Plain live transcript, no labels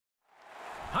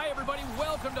everybody,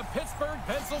 welcome to Pittsburgh,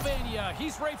 Pennsylvania.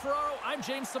 He's Ray Ferraro, I'm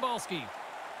James Cebulski.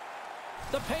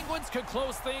 The Penguins could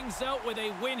close things out with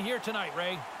a win here tonight,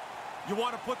 Ray. You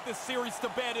want to put this series to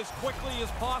bed as quickly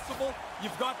as possible?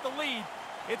 You've got the lead.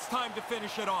 It's time to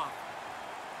finish it off.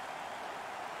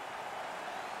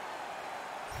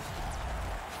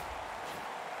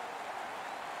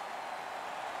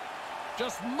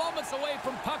 Just moments away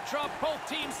from puck drop, both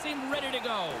teams seem ready to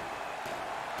go.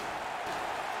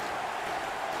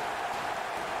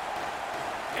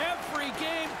 Every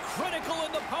game critical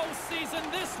in the postseason.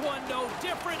 This one no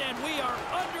different, and we are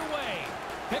underway.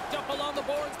 Picked up along the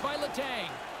boards by Letang.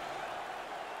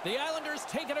 The Islanders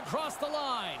take it across the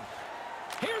line.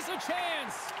 Here's a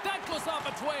chance. That goes off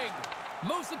a twig.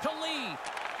 Moves it to Lee.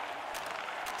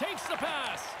 Takes the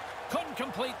pass. Couldn't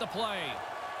complete the play.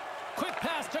 Quick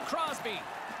pass to Crosby.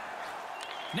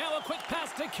 Now a quick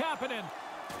pass to Kapanen.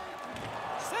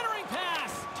 Centering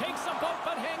pass. Takes a bump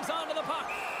but hangs on to the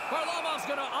puck. Varlamov's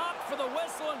going to opt for the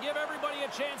whistle and give everybody a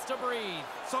chance to breathe.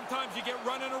 Sometimes you get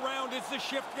running around as the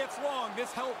shift gets long.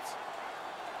 This helps.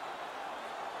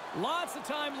 Lots of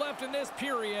time left in this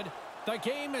period. The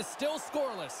game is still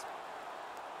scoreless.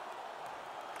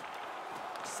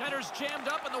 Center's jammed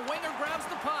up and the winger grabs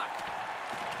the puck.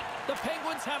 The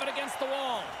Penguins have it against the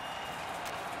wall.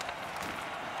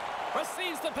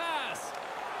 Receives the pass.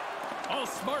 Oh,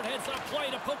 smart heads-up play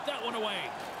to poke that one away.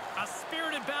 A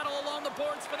spirited battle along the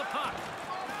boards for the puck.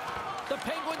 The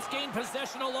Penguins gain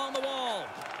possession along the wall.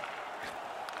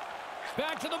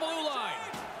 Back to the blue line.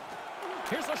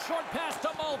 Here's a short pass to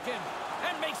Malkin.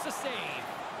 And makes the save.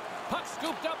 Puck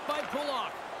scooped up by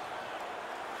Pulak.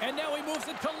 And now he moves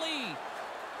it to Lee.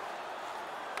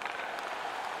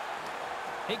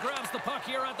 He grabs the puck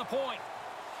here at the point.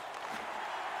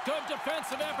 Good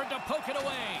defensive effort to poke it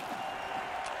away.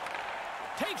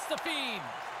 Takes the feed.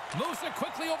 Moves it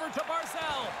quickly over to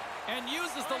Barzal. And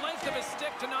uses the length of his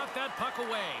stick to knock that puck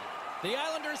away. The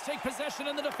Islanders take possession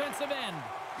in the defensive end.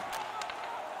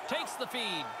 Takes the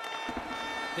feed.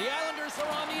 The Islanders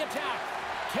are on the attack.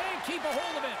 Can't keep a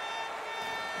hold of it.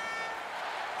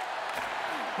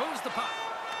 Moves the puck.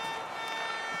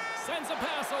 Sends a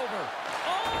pass over.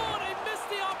 Oh, and he missed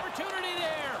the opportunity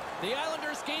there. The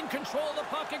Islanders gain control of the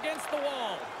puck against the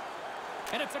wall.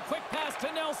 And it's a quick pass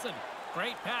to Nelson.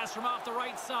 Great pass from off the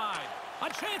right side. A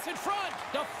chance in front.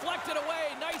 Deflected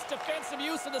away. Nice defensive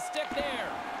use of the stick there.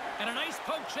 And a nice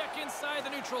poke check inside the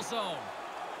neutral zone.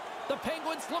 The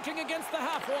Penguins looking against the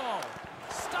half wall.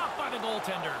 Stopped by the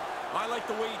goaltender. I like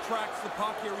the way he tracks the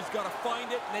puck here. He's got to find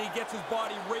it, and then he gets his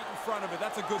body right in front of it.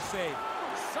 That's a good save.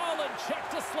 Solid check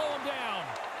to slow him down.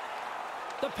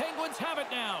 The Penguins have it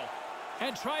now.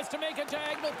 And tries to make a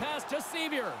diagonal pass to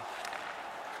Sevier.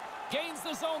 Gains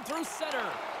the zone through center.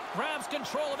 Grabs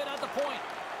control of it at the point.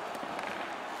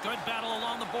 Good battle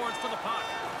along the boards for the puck.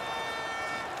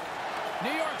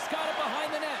 New York's got it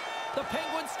behind the net. The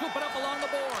Penguins scoop it up along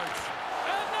the boards.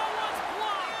 And no one's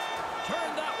blocked.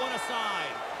 Turned that one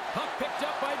aside. Puck picked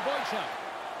up by Boychuk.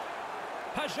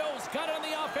 Pajot's got it on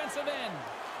the offensive end.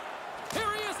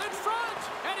 Here he is in front.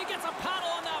 And he gets a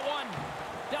paddle on that one.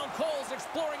 Del Cole's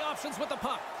exploring options with the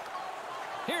puck.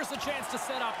 Here's the chance to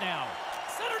set up now.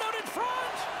 Centered out in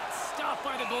front. Stopped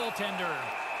by the goaltender.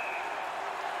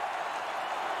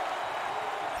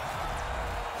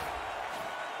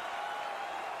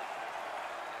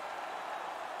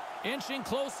 Inching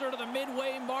closer to the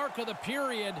midway mark of the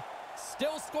period.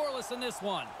 Still scoreless in this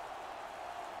one.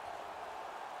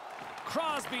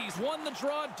 Crosby's won the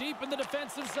draw deep in the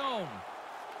defensive zone.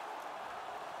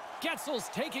 Getzel's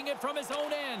taking it from his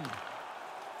own end.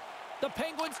 The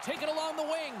Penguins take it along the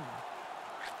wing.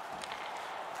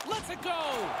 Lets it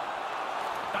go.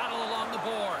 Battle along the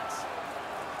boards.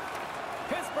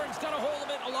 Pittsburgh's got a hold of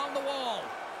it along the wall.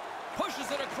 Pushes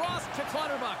it across to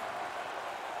Clutterbuck.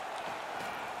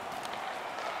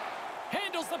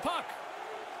 Handles the puck.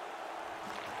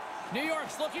 New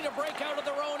York's looking to break out of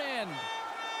their own end.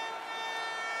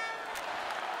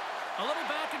 A little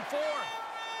back and forth.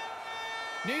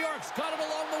 New York's got it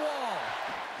along the wall.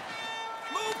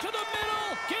 Move to the middle.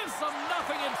 Gives them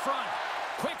nothing in front.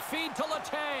 Quick feed to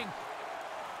Letang.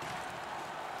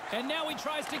 And now he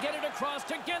tries to get it across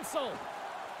to Gensel.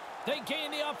 They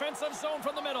gain the offensive zone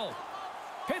from the middle.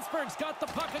 Pittsburgh's got the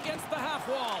puck against the half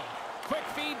wall. Quick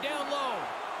feed down low.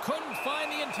 Couldn't find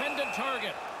the intended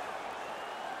target.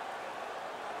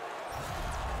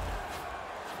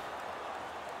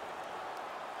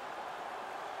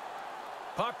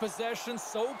 Puck possession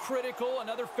so critical.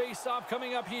 Another face-off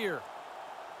coming up here.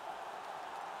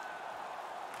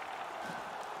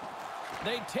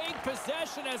 They take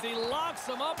possession as he locks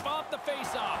him up off the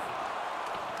face-off.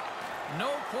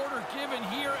 No quarter given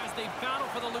here as they battle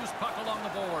for the loose puck along the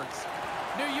boards.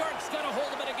 New York's got a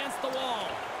hold of it against the wall.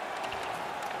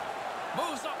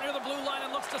 Moves up near the blue line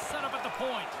and looks to set up at the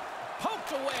point.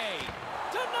 Poked away.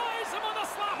 Denies him on the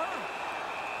slapper.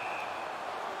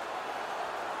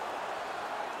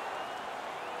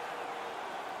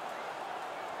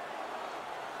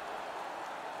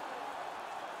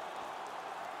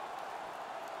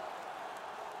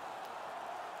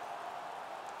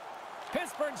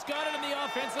 Pittsburgh's got it in the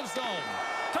offensive zone.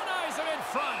 Denies him in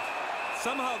front.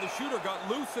 Somehow the shooter got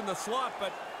loose in the slot,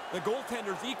 but the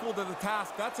goaltender's equal to the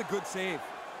task. That's a good save.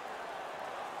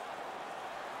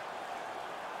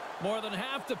 More than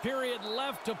half the period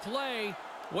left to play.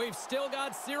 We've still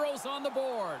got zeros on the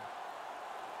board.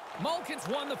 Malkin's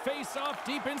won the face-off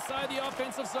deep inside the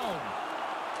offensive zone.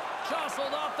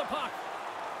 Jostled off the puck.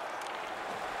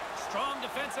 Strong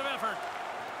defensive effort.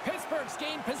 Pittsburgh's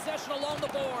gained possession along the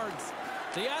boards.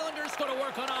 The Islanders going to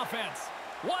work on offense.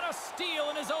 What a steal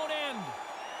in his own end.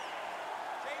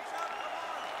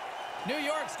 New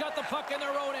York's got the puck in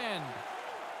their own end.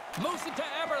 Moves it to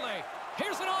Eberle.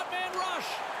 Here's an odd man rush.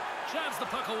 Jabs the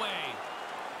puck away.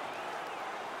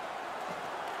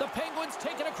 The Penguins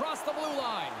take it across the blue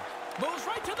line. Moves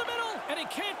right to the middle, and he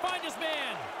can't find his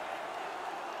man.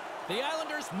 The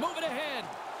Islanders move it ahead.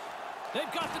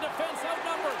 They've got the defense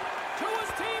outnumbered. To his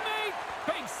teammate.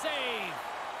 Big save.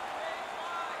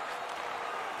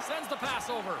 Sends the pass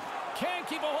over. Can't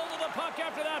keep a hold of the puck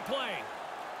after that play.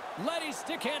 Letty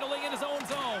stick handling in his own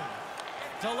zone.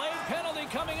 Delayed penalty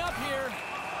coming up here.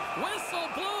 Whistle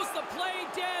blows the play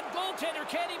dead. Goaltender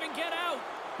can't even get out.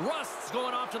 Rust's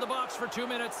going off to the box for 2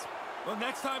 minutes. Well,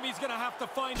 next time he's going to have to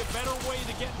find a better way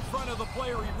to get in front of the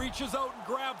player. He reaches out and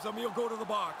grabs him. He'll go to the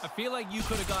box. I feel like you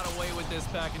could have got away with this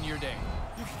back in your day.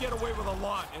 You can get away with a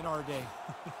lot in our day.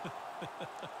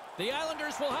 The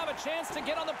Islanders will have a chance to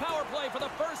get on the power play for the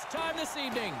first time this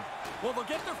evening. Well, they'll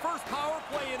get their first power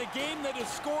play in a game that is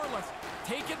scoreless.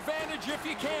 Take advantage if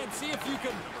you can. See if you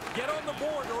can get on the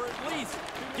board or at least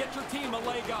get your team a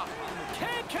leg up.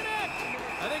 Can't connect.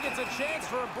 I think it's a chance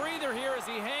for a breather here as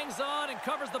he hangs on and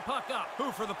covers the puck up.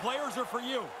 Who, for the players or for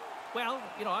you? Well,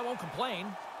 you know, I won't complain.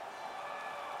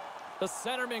 The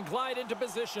centermen glide into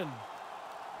position.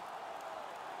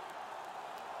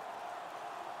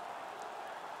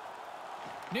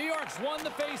 New York's won the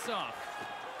faceoff.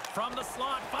 From the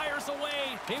slot, fires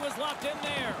away. He was locked in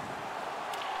there.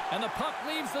 And the puck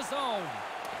leaves the zone.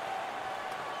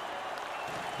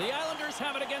 The Islanders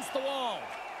have it against the wall.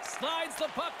 Slides the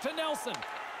puck to Nelson.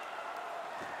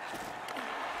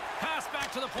 Pass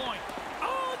back to the point.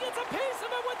 Oh, gets a piece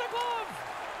of it with the glove.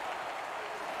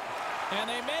 And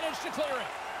they manage to clear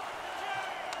it.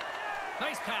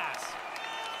 Nice pass.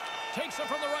 Takes it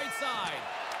from the right side.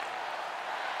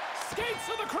 Skates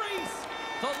to the crease.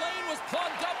 The lane was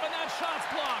plugged up and that shot's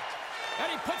blocked.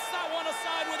 And he puts that one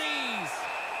aside with ease.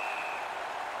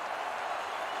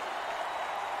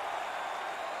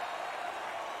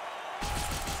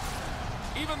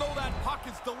 Even though that puck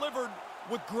is delivered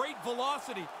with great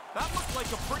velocity, that looked like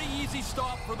a pretty easy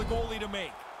stop for the goalie to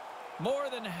make. More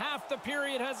than half the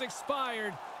period has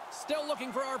expired. Still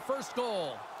looking for our first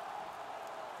goal.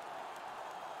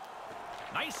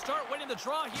 Nice start winning the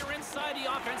draw here inside the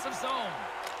offensive zone.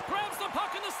 Grabs the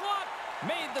puck in the slot.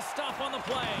 Made the stop on the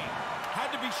play.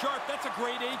 Had to be sharp. That's a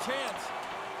grade A chance.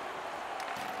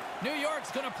 New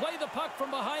York's going to play the puck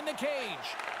from behind the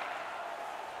cage.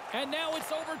 And now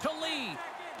it's over to Lee.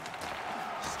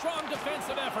 Strong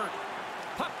defensive effort.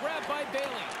 Puck grabbed by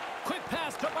Bailey. Quick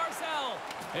pass to Barzal.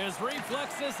 His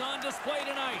reflexes on display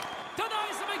tonight.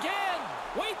 Denies him again.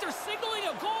 Wait, they're signaling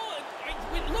a goal.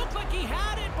 It looked like he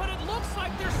had it, but it looks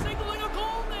like they're signaling a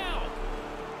goal now.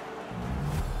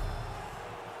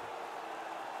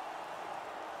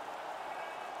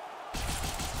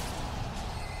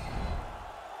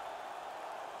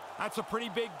 That's a pretty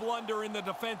big blunder in the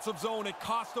defensive zone. It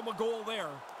cost them a goal there.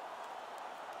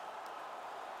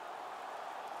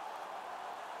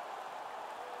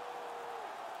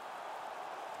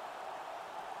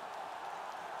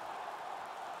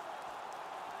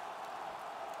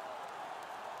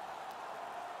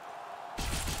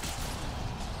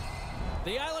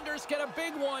 The Islanders get a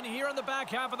big one here in the back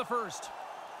half of the first.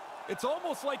 It's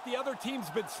almost like the other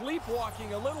team's been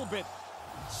sleepwalking a little bit.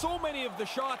 So many of the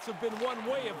shots have been one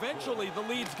way. Eventually, the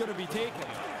lead's going to be taken.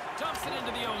 Dumps it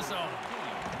into the ozone.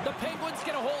 The Penguins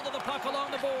get a hold of the puck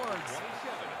along the boards.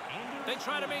 They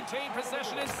try to maintain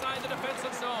possession inside the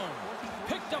defensive zone.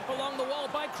 Picked up along the wall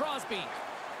by Crosby.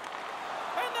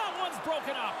 And that one's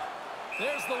broken up.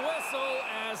 There's the whistle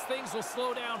as things will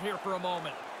slow down here for a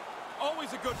moment.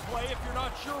 Always a good play. If you're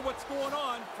not sure what's going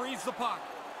on, freeze the puck.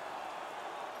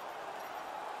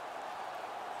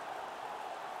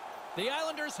 The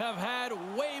Islanders have had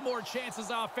way more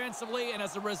chances offensively, and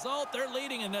as a result, they're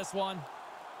leading in this one.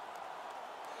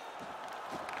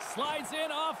 Slides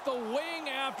in off the wing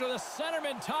after the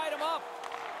centerman tied him up.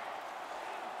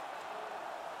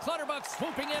 Clutterbuck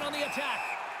swooping in on the attack.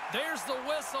 There's the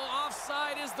whistle.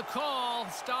 Offside is the call,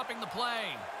 stopping the play.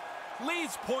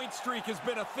 Lee's point streak has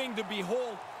been a thing to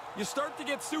behold. You start to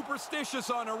get superstitious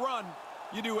on a run.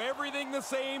 You do everything the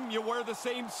same. You wear the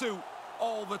same suit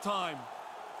all the time.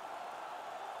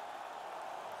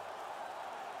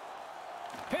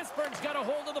 Pittsburgh's got a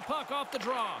hold of the puck off the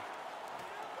draw.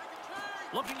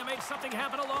 Looking to make something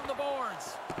happen along the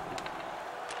boards.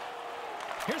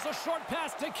 Here's a short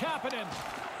pass to Kapanen.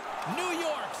 New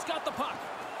York's got the puck.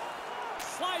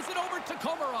 Slides it over to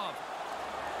Komarov.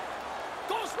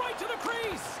 Goes right to the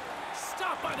crease.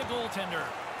 Stopped by the goaltender.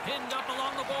 Pinned up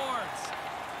along the boards.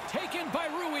 Taken by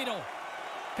Ruedel.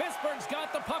 Pittsburgh's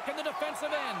got the puck in the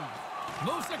defensive end.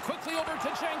 Moves it quickly over to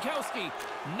Jankowski.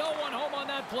 No one home on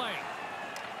that play.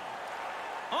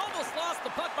 Almost lost the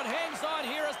puck, but hangs on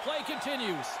here as play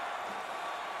continues.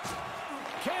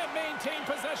 Can't maintain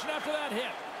possession after that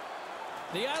hit.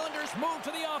 The Islanders move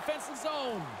to the offensive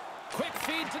zone. Quick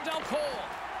feed to Del Cole.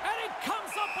 And it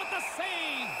comes up with the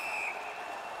save.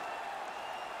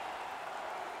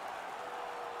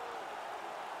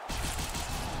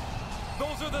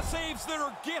 Those are the saves that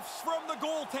are gifts from the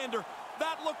goaltender.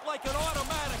 That looked like an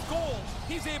automatic goal.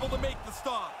 He's able to make the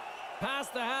stop.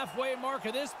 Past the halfway mark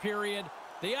of this period,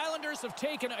 the Islanders have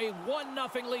taken a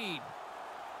 1-0 lead.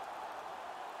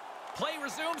 Play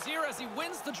resumes here as he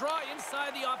wins the draw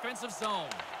inside the offensive zone.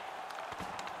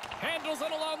 Handles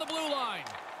it along the blue line.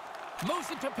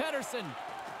 Moves it to Pettersson.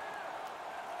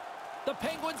 The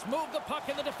Penguins move the puck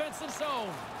in the defensive zone.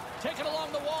 Taken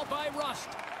along the wall by Rust.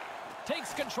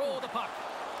 Takes control of the puck.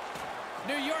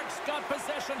 New York's got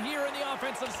possession here in the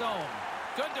offensive zone.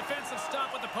 Good defensive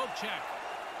stop with the poke check.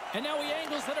 And now he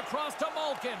angles it across to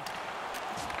Malkin.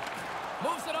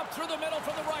 Moves it up through the middle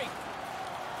from the right.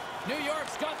 New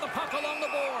York's got the puck along the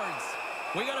boards.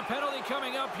 We got a penalty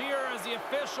coming up here as the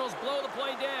officials blow the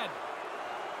play dead.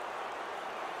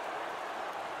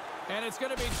 And it's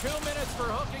going to be 2 minutes for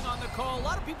hooking on the call. A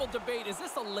lot of people debate, is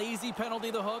this a lazy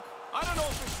penalty, the hook? I don't know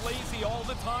if it's lazy all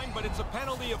the time, but it's a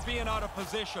penalty of being out of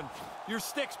position. Your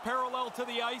stick's parallel to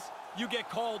the ice, you get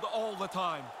called all the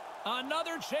time.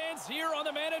 Another chance here on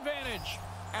the man advantage.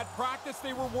 At practice,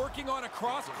 they were working on a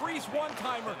cross-crease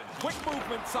one-timer. Quick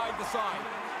movement side to side.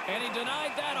 And he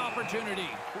denied that opportunity.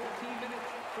 14 minutes,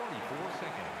 34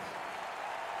 seconds.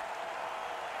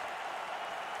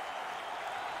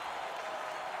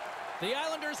 The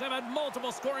Islanders have had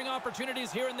multiple scoring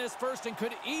opportunities here in this first and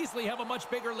could easily have a much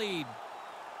bigger lead.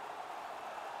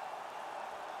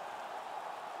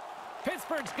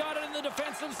 Pittsburgh's got it in the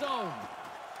defensive zone.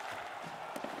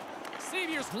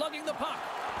 Sevier's lugging the puck.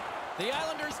 The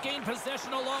Islanders gain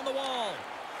possession along the wall.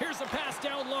 Here's a pass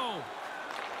down low.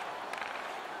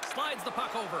 Slides the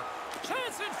puck over.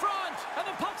 Chance in front, and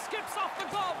the puck skips off the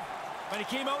glove. But he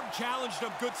came out and challenged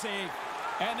him. Good save.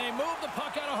 And they move the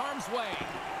puck out of harm's way.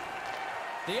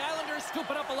 The Islanders scoop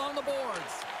it up along the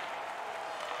boards.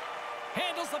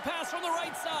 Handles the pass from the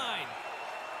right side.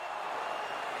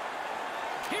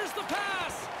 Here's the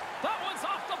pass. That one's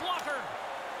off the blocker.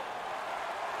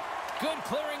 Good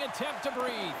clearing attempt to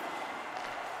breathe.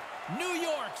 New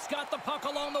York's got the puck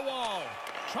along the wall.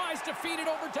 Tries to feed it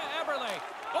over to Eberle.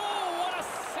 Oh, what a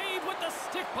save with the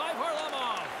stick by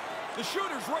Varlamov. The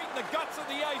shooter's right in the guts of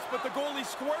the ice, but the goalie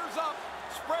squares up,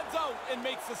 spreads out, and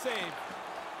makes the save.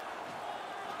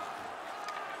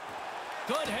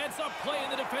 Good heads-up play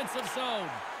in the defensive zone.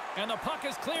 And the puck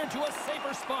is cleared to a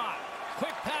safer spot.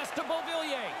 Quick pass to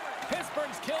Beauvillier.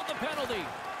 Pittsburgh's killed the penalty.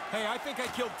 Hey, I think I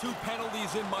killed 2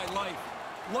 penalties in my life.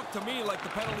 Looked to me like the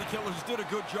penalty killers did a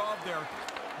good job there.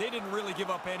 They didn't really give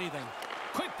up anything.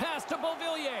 Quick pass to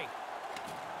Beauvillier.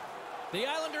 The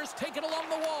Islanders take it along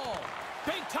the wall.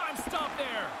 Big time stop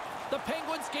there. The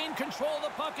Penguins gain control of the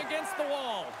puck against the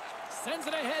wall. Sends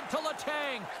it ahead to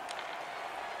Letang.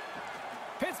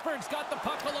 Pittsburgh's got the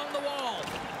puck along the wall.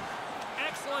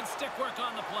 Excellent stick work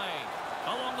on the play.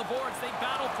 Along the boards, they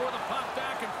battle for the puck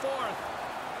back and forth.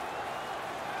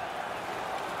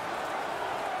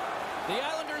 The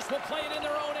Islanders will play it in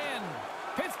their own end.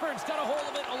 Pittsburgh's got a hold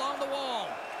of it along the wall.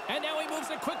 And now he moves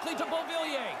it quickly to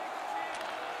Beauvillier.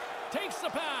 Takes the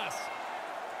pass.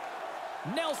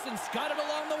 Nelson's got it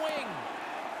along the wing.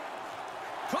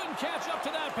 Couldn't catch up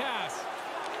to that pass.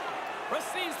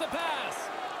 Receives the pass.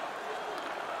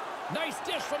 Nice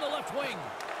dish from the left wing.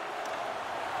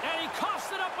 And he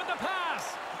coughs it up with the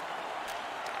pass.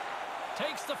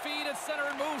 Takes the feed at center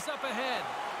and moves up ahead.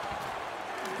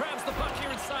 Grabs the puck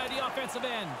here inside the offensive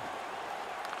end.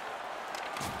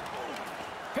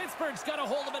 Pittsburgh's got a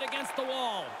hold of it against the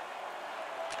wall.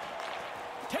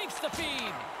 Takes the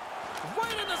feed.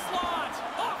 Right in the slot.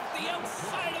 Off the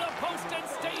outside of the post and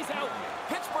stays out.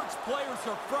 Pittsburgh's players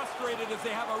are frustrated as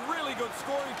they have a really good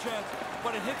scoring chance,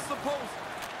 but it hits the post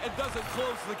and doesn't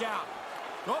close the gap.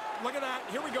 Oh, look at that.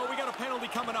 Here we go. We got a penalty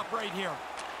coming up right here.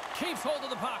 Keeps hold of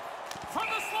the puck. From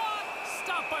the slot.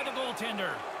 Stopped by the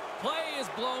goaltender. Play is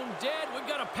blown dead. We've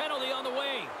got a penalty on the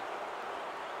way.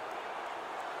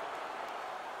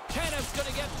 Kenneth's going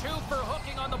to get 2 for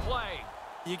hooking on the play.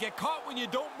 You get caught when you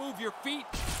don't move your feet.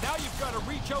 Now you've got to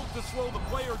reach out to slow the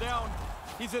player down.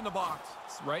 He's in the box.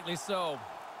 Rightly so.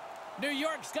 New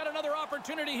York's got another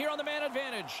opportunity here on the man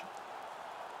advantage.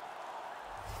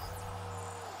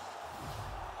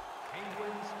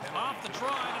 Off the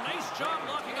try, and a nice job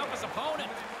locking up his opponent.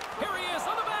 Here he is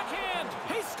on the backhand.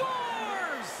 He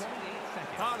scores!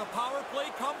 The power play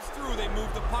comes through. They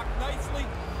move the puck nicely,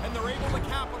 and they're able to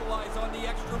capitalize on the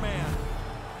extra man.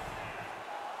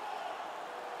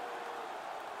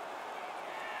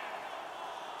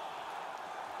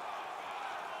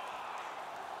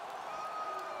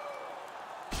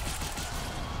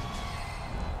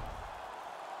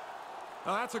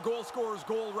 Now that's a goal scorer's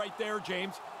goal right there,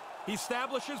 James. He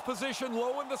establishes position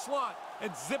low in the slot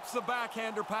and zips the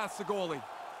backhander past the goalie.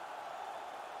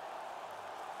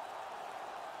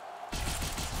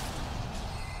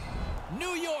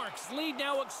 New York's lead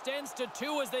now extends to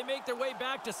 2 as they make their way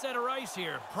back to center ice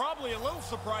here. Probably a little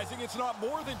surprising it's not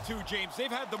more than 2, James.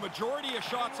 They've had the majority of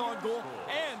shots on goal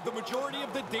and the majority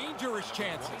of the dangerous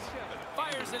chances.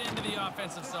 Fires it into the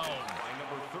offensive zone.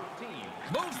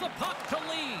 Moves the puck to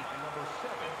Lee.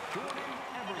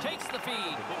 Takes the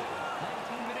feed.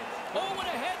 Oh, and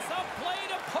a heads-up play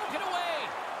to poke it away.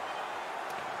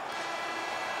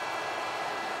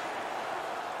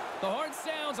 The horn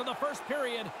sounds on the first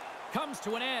period comes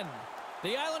to an end.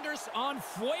 The Islanders on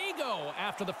fuego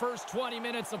after the first 20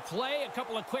 minutes of play. A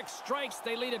couple of quick strikes.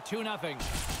 They lead at 2-0. Fans,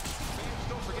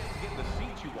 don't forget to get the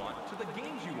seats you want to the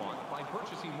games you want by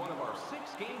purchasing one of our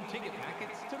 6-game ticket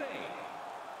packets today.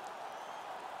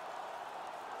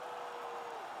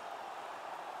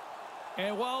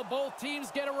 And while both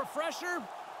teams get a refresher,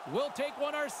 we'll take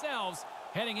one ourselves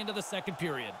heading into the second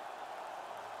period.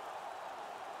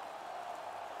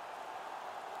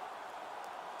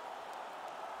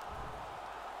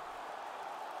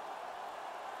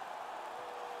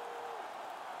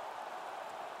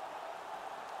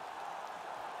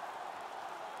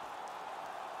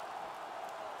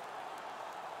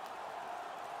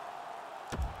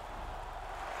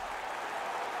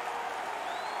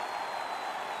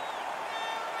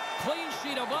 Clean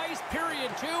sheet of ice,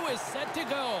 period 2 is set to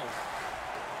go.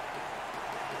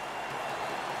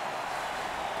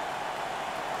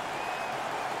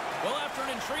 Well, after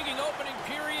an intriguing opening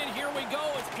period, here we go.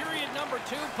 It's period number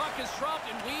 2. Puck is dropped,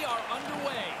 and we are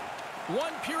underway.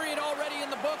 1 period already in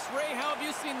the books. Ray, how have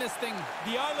you seen this thing?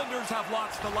 The Islanders have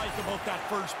lots to like about that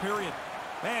first period.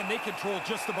 Man, they control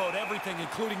just about everything,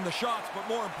 including the shots, but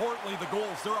more importantly, the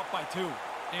goals. They're up by 2.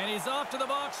 And he's off to the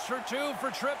box for 2 for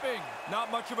tripping.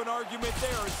 Not much of an argument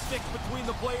there. It sticks between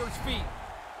the players' feet.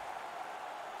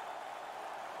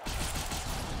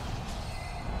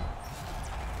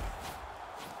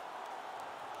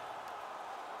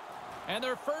 And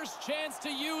their first chance to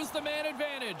use the man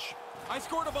advantage. I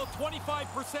scored about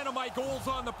 25% of my goals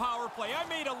on the power play. I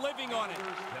made a living on it.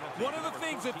 One of the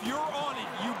things, if you're on it,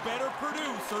 you better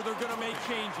produce or they're going to make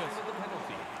changes.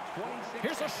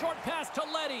 Here's a short pass to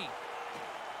Leddy.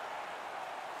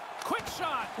 Quick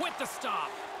shot with the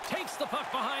stop. Takes the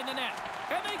puck behind the net.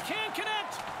 And they can't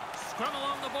connect. Scrum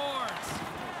along the boards.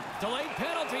 Delayed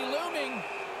penalty looming.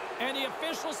 And the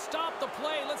officials stop the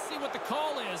play. Let's see what the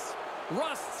call is.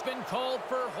 Rust's been called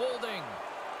for holding.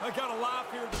 I got to laugh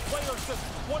here. The player says,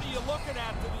 "What are you looking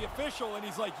at?" to the official, and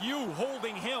he's like, "You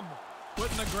holding him."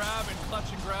 Putting the grab and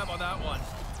clutch and grab on that one.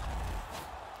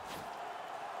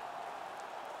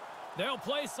 They'll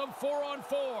play some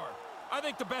 4-on-4. I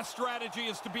think the best strategy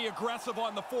is to be aggressive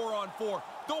on the 4-on-4.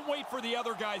 Don't wait for the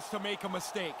other guys to make a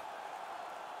mistake.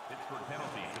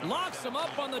 Locks him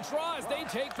up on the draw as they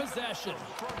take possession.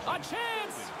 A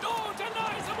chance! Oh,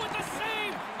 denies him with the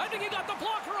save! I think he got the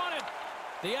blocker on it.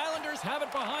 The Islanders have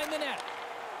it behind the net.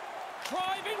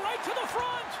 Driving right to the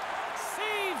front!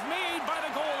 Save made by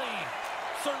the goalie.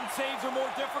 Certain saves are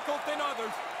more difficult than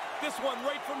others. This one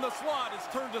right from the slot is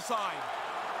turned aside.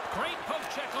 Great poke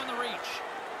check on the reach.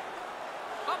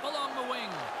 Up along the wing.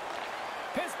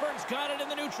 Pittsburgh's got it in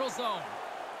the neutral zone.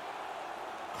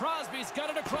 Crosby's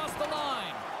got it across the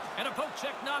line. And a poke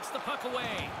check knocks the puck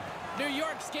away. New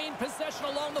York's gained possession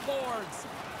along the boards.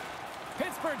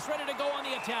 Pittsburgh's ready to go on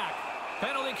the attack.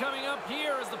 Penalty coming up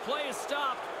here as the play is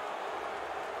stopped.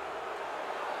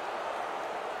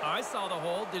 I saw the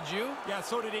hold, did you? Yeah,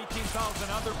 so did 18,000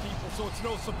 other people, so it's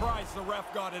no surprise the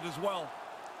ref got it as well.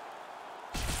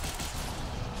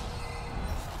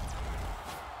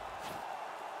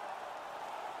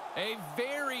 A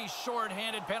very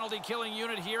short-handed penalty-killing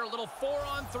unit here. A little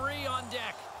 4-on-3 on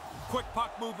deck. Quick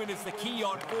puck movement is the key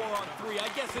on 4-on-3. I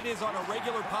guess it is on a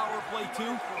regular power play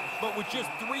too, but with just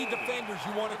 3 defenders,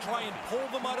 you want to try and pull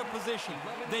them out of position.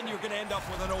 Then you're going to end up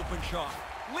with an open shot.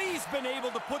 Lee's been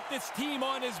able to put this team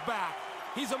on his back.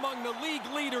 He's among the league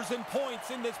leaders in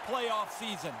points in this playoff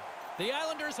season. The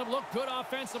Islanders have looked good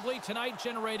offensively tonight,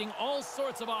 generating all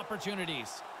sorts of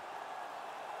opportunities.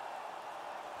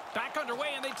 Back underway,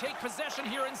 and they take possession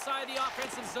here inside the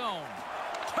offensive zone.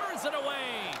 Turns it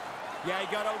away. Yeah,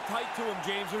 he got out tight to him,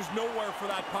 James. There's nowhere for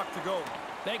that puck to go.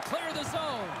 They clear the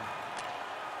zone.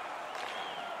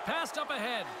 Passed up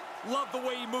ahead. Love the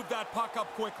way he moved that puck up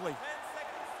quickly.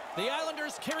 The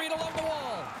Islanders carry it along the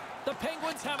wall. The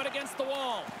Penguins have it against the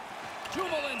wall.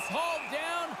 Dumoulin's hauled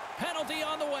down. Penalty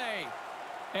on the way.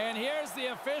 And here's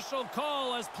the official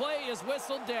call as play is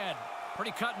whistled dead.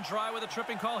 Pretty cut and dry with a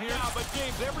tripping call here. Yeah, but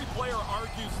James, every player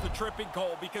argues the tripping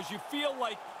call because you feel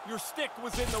like your stick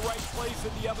was in the right place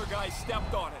and the other guy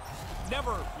stepped on it.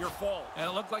 Never your fault. And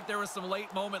it looked like there was some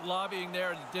late moment lobbying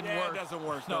there that didn't work. It doesn't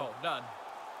work. No, none.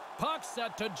 Puck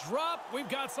set to drop. We've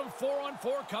got some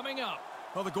 4-on-4 coming up.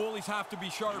 Well, the goalies have to be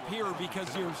sharp here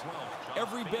because there's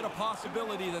every bit of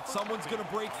possibility that someone's going to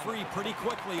break free pretty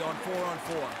quickly on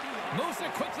 4-on-4. Moves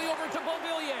it quickly over to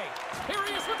Beauvillier. Here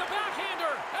he is with the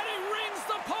backhander, and he rings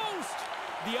the post.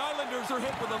 The Islanders are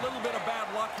hit with a little bit of bad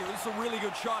luck here. This is a really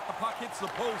good shot. The puck hits the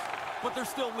post, but they're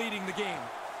still leading the game.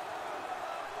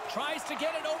 Tries to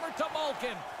get it over to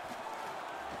Malkin.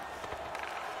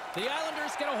 The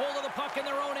Islanders get a hold of the puck in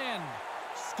their own end.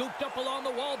 Scooped up along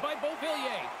the wall by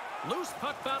Beauvillier. Loose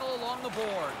puck battle along the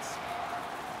boards.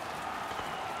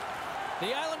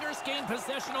 The Islanders gain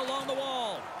possession along the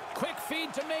wall. Quick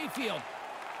feed to Mayfield.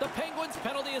 The Penguins'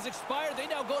 penalty has expired. They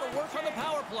now go to work on the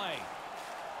power play.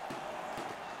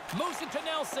 Moves it to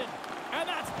Nelson. And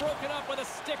that's broken up with a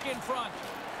stick in front.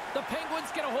 The Penguins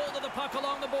get a hold of the puck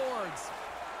along the boards.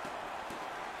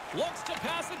 Looks to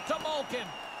pass it to Malkin.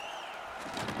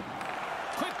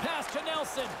 Quick pass to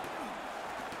Nelson.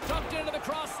 Tucked into the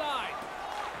cross side.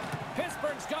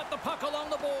 Pittsburgh's got the puck along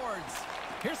the boards.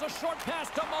 Here's a short pass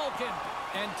to Malkin.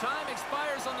 And time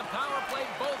expires on the power play.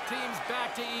 Both teams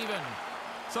back to even.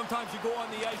 Sometimes you go on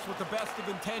the ice with the best of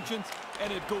intentions,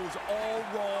 and it goes all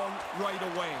wrong right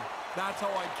away. That's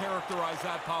how I characterize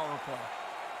that power play.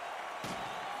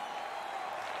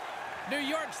 New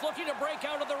York's looking to break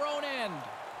out of their own end.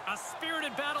 A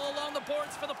spirited battle along the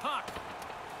boards for the puck.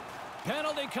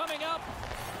 Penalty coming up.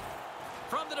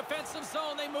 From the defensive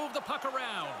zone, they move the puck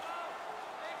around.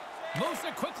 Moves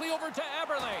it quickly over to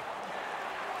Eberle.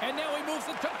 And now he moves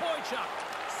it to Boychuk.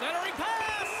 Centering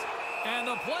pass! And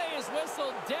the play is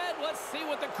whistled dead. Let's see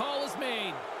what the call is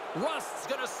made. Rust's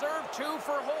going to serve 2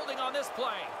 for holding on this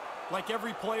play. Like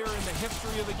every player in the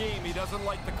history of the game, he doesn't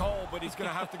like the call, but he's going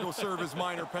to have to go serve his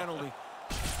minor penalty.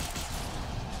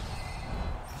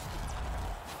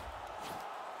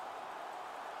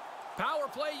 Power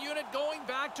play unit going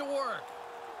back to work.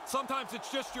 Sometimes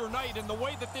it's just your night, and the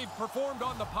way that they've performed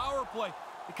on the power play,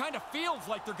 it kind of feels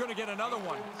like they're going to get another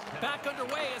one. Back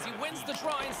underway as he wins the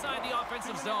draw inside the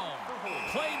offensive zone.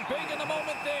 Playing big in the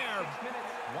moment there. 6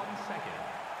 minutes, 1 second.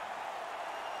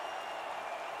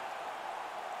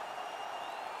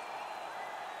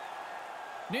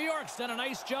 New York's done a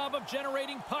nice job of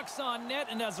generating pucks on net,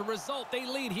 and as a result, they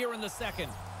lead here in the second.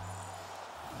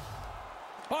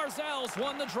 Barzal's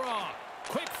won the draw.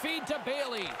 Quick feed to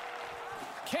Bailey.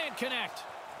 Can't connect.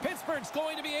 Pittsburgh's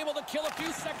going to be able to kill a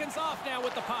few seconds off now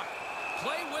with the puck.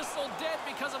 Play whistle dead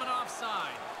because of an offside.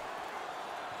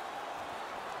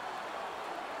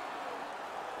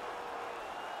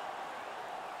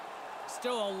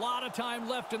 Still a lot of time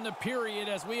left in the period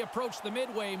as we approach the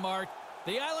midway mark.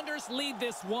 The Islanders lead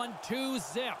this one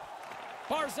 2-0.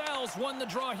 Barzal's won the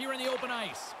draw here in the open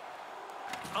ice.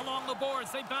 Along the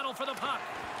boards, they battle for the puck.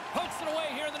 Pokes it away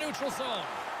here in the neutral zone.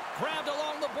 Grabbed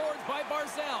along the boards by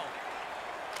Barzal.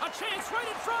 A chance right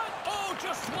in front. Oh,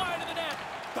 just wide of the net.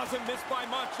 Doesn't miss by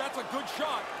much. That's a good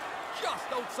shot. Just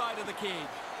outside of the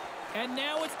cage. And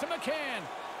now it's to McCann.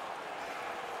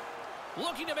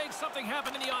 Looking to make something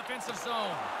happen in the offensive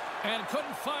zone. And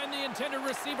couldn't find the intended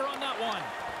receiver on that one.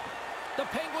 The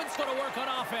Penguins going to work on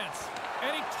offense.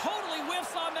 And he totally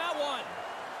whiffs on that one.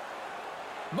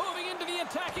 Moving into the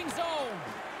attacking zone.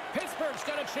 Pittsburgh's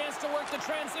got a chance to work the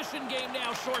transition game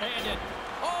now, shorthanded.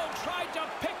 Oh, tried to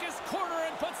pick his corner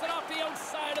and puts it off the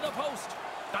outside of the post.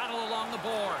 Battle along the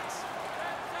boards.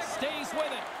 Stays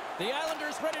with it. The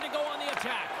Islanders ready to go on the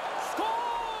attack.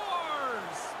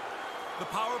 Scores! The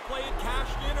power play had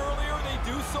cashed in earlier.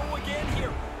 They do so again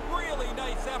here. Really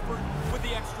nice effort with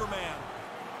the extra man.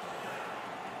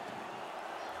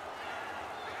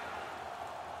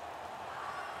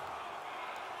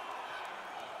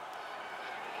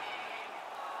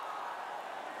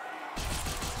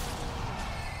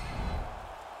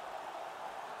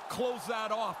 Close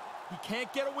that off. He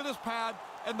can't get it with his pad,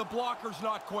 and the blocker's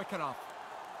not quick enough.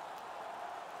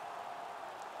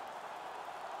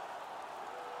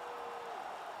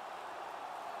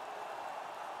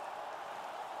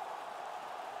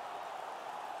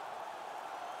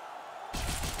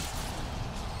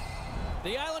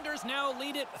 The Islanders now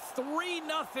lead it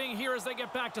 3-0 here as they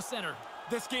get back to center.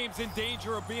 This game's in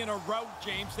danger of being a rout,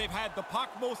 James. They've had the puck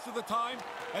most of the time,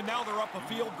 and now they're up a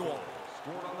field goal.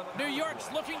 New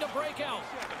York's looking to break out.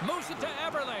 Moves it to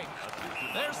Eberle.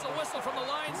 There's the whistle from the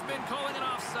linesman calling it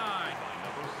offside.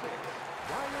 Number 6,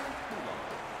 Ryan Kulo.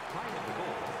 Time of the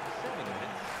goal, 7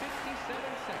 minutes, 57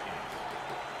 seconds.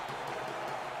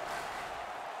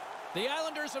 The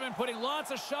Islanders have been putting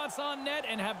lots of shots on net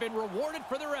and have been rewarded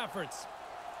for their efforts.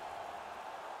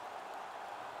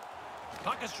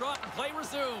 Puck is dropped and play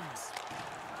resumes.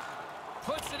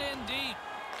 Puts it in deep.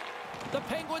 The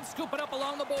Penguins scoop it up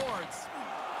along the boards.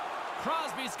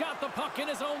 Crosby's got the puck in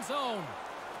his own zone.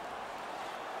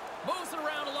 Moves it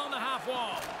around along the half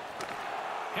wall.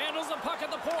 Handles the puck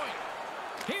at the point.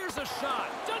 Here's a shot.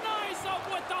 Denies him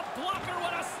with the blocker.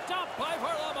 What a stop by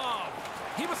Varlamov.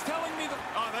 He was telling me that...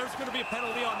 Oh, there's going to be a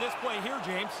penalty on this play here,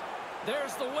 James.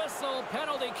 There's the whistle.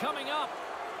 Penalty coming up.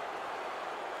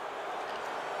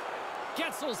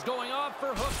 Getzel's going off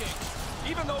for hooking.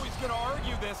 Even though he's going to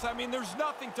argue this, I mean, there's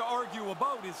nothing to argue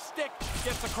about. His stick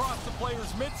gets across the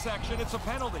player's midsection. It's a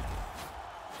penalty.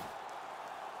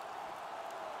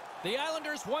 The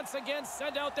Islanders once again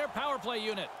send out their power play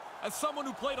unit. As someone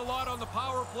who played a lot on the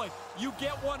power play, you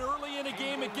get one early in a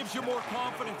game, it gives you more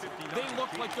confidence. They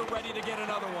look like they're ready to get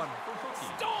another one.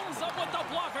 Stones him with the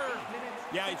blocker.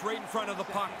 Yeah, he's right in front of the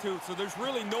puck, too, so there's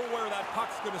really nowhere that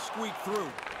puck's going to squeak through.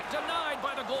 Denied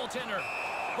by the goaltender.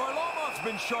 Varlamov's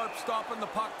been sharp stopping the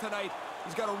puck tonight.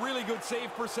 He's got a really good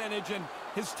save percentage, and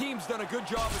his team's done a good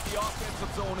job at the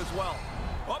offensive zone as well.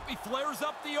 Up, he flares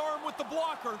up the arm with the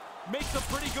blocker. Makes a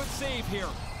pretty good save here.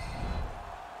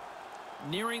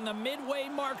 Nearing the midway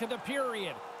mark of the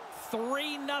period.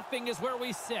 3-0 is where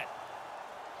we sit.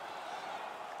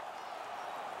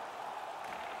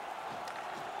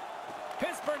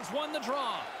 Pittsburgh's won the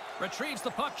draw. Retrieves the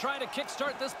puck, trying to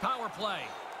kickstart this power play.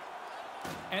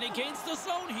 And he gains the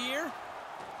zone here.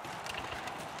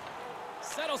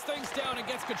 Settles things down and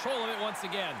gets control of it once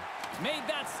again. Made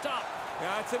that stop.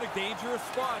 Yeah, it's in a dangerous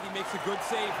spot. He makes a good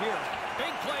save here.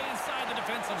 Big play inside the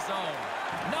defensive zone.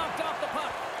 Knocked off the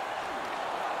puck.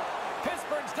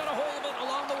 Pittsburgh's got a hold of it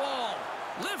along the wall.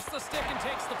 Lifts the stick and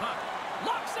takes the puck.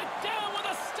 Locks it down with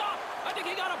a stop. I think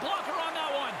he got a blocker on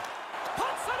that one.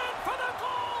 Puts it in for the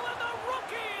goal, and the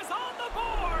rookie is on the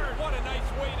board. What a nice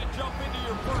way to jump into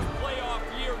your first playoff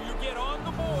year. You get on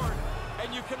the board,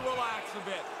 and you can relax a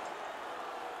bit.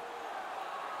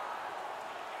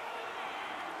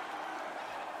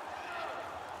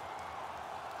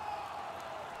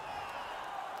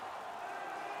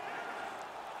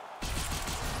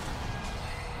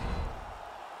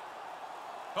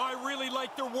 I really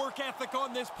like their work ethic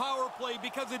on this power play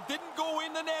because it didn't go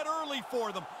in the net early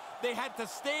for them. They had to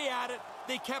stay at it.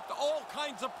 They kept all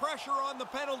kinds of pressure on the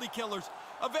penalty killers.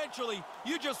 Eventually,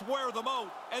 you just wear them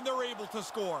out, and they're able to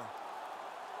score.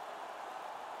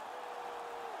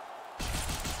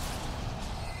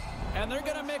 And they're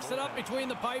going to mix it up between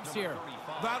the pipes here.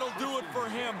 That'll do it for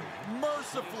him,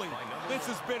 mercifully. This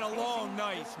has been a long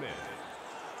night.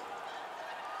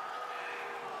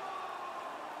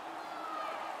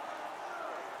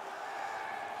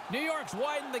 New York's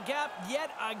widened the gap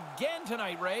yet again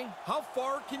tonight, Ray. How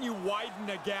far can you widen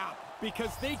a gap?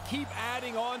 Because they keep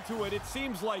adding on to it, it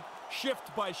seems like,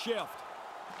 shift by shift.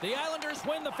 The Islanders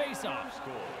win the faceoff.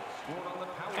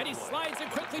 And he slides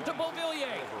it quickly to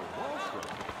Beauvillier.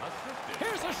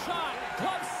 Here's a shot.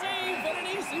 Glove save and an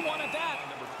easy one at that.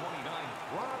 Number 29,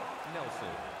 Rob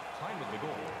Nelson. Time of the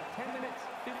goal, 10 minutes,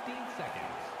 15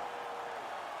 seconds.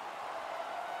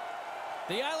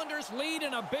 The Islanders lead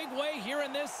in a big way here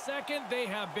in this second. They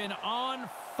have been on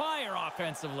fire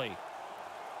offensively.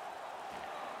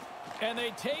 And they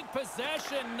take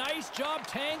possession. Nice job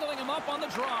tangling him up on the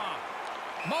draw.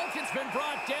 Malkin's been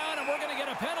brought down, and we're going to get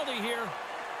a penalty here.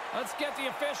 Let's get the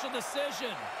official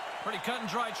decision. Pretty cut and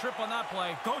dry trip on that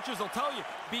play. Coaches will tell you,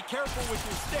 be careful with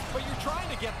your stick, but you're trying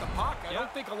to get the puck. I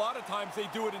don't think a lot of times they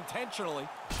do it intentionally.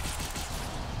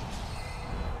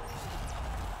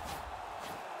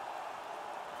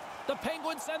 The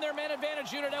Penguins send their man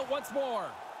advantage unit out once more.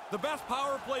 The best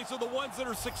power plays are the ones that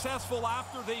are successful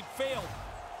after they've failed.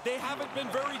 They haven't been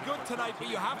very good tonight, but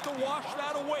you have to wash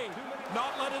that away,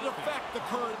 not let it affect the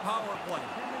current power play.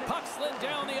 Puck slid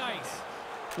down the ice.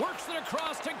 Works it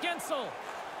across to Gensel.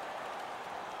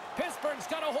 Pittsburgh's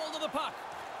got a hold of the puck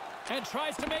and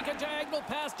tries to make a diagonal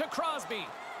pass to Crosby.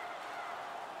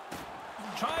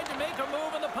 Tried to make a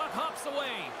move and the puck hops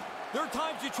away. There are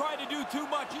times you try to do too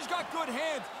much. He's got good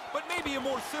hands, but maybe a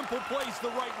more simple play's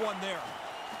the right one there.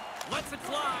 Lets it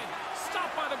slide.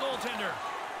 Stopped by the goaltender.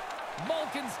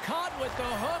 Malkin's caught with the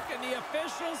hook, and the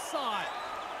officials saw it.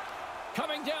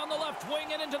 Coming down the left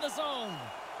wing and into the zone.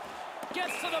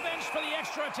 Gets to the bench for the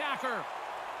extra attacker.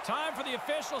 Time for the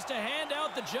officials to hand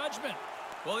out the judgment.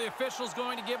 Well, the official's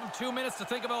going to give him 2 minutes to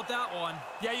think about that one.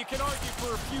 Yeah, you can argue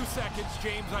for a few seconds,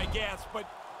 James, I guess, but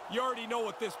you already know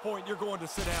at this point you're going to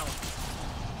sit down.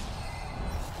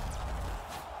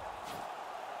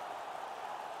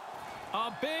 A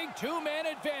big two-man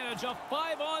advantage, a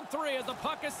 5-on-3 as the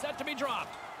puck is set to be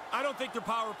dropped. I don't think their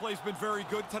power play's been very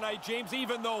good tonight, James,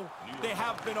 even though they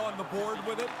have been on the board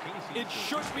with it. It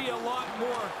should be a lot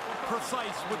more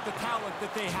precise with the talent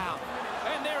that they have.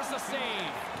 And there's the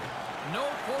save. No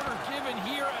quarter given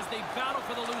here as they battle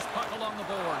for the loose puck along the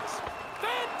boards.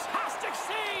 Fantastic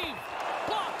save!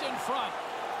 Blocked in front.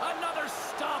 Another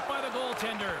stop by the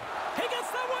goaltender. He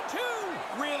gets that one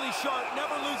too! Really sharp,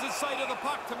 never loses sight of the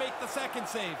puck to make the second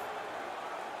save.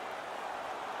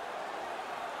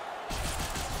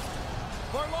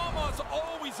 Varlamov's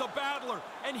always a battler,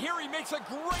 and here he makes a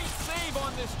great save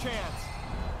on this chance.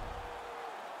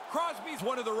 Crosby's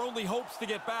one of their only hopes to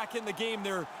get back in the game.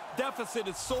 Their deficit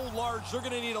is so large, they're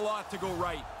going to need a lot to go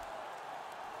right.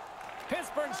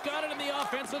 Pittsburgh's got it in the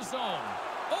offensive zone.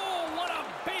 Oh, what a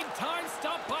big-time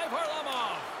stop by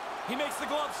Varlamov. He makes the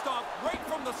glove stop right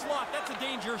from the slot. That's a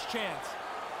dangerous chance.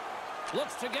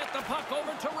 Looks to get the puck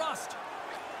over to Rust.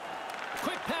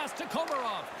 Quick pass to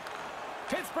Komarov.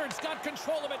 Pittsburgh's got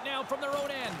control of it now from their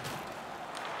own end.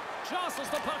 Jostles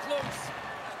the puck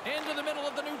loose. Into the middle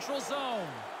of the neutral zone.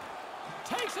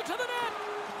 Takes it to the net.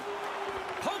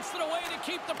 Pokes it away to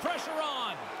keep the pressure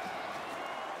on.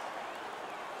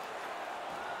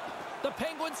 The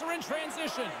Penguins are in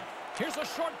transition. Here's a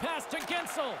short pass to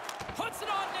Gensel. Puts it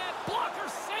on net. Blocker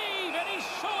save, and he's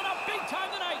showing up big time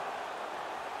tonight.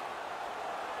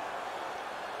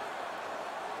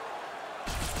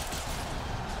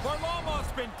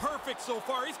 Varlamov's been perfect so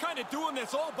far. He's kind of doing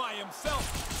this all by himself.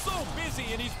 So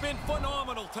busy, and he's been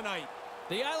phenomenal tonight.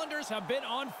 The Islanders have been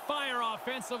on fire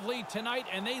offensively tonight,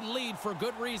 and they lead for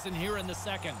good reason here in the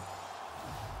second.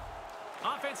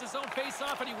 Offense's own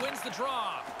face-off, and he wins the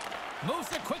draw.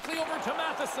 Moves it quickly over to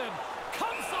Matheson.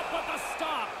 Comes up with the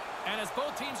stop. And as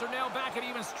both teams are now back at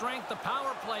even strength, the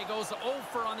power play goes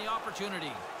over on the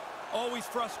opportunity. Always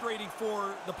frustrating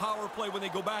for the power play when they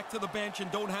go back to the bench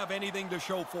and don't have anything to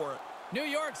show for it. New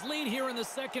York's lead here in the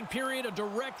second period, a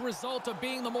direct result of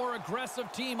being the more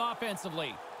aggressive team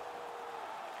offensively.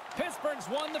 Pittsburgh's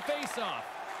won the faceoff.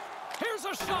 Here's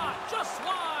a shot, just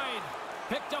slide.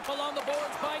 Picked up along the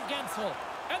boards by Gensel.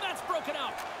 And that's broken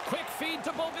up. Quick feed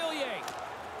to Beauvillier.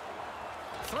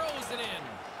 Throws it in.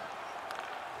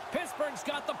 Pittsburgh's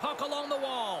got the puck along the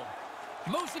wall.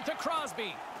 Moves it to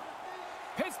Crosby.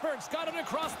 Pittsburgh's got it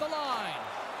across the line.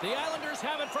 The Islanders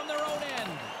have it from their own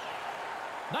end.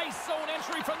 Nice zone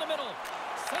entry from the middle.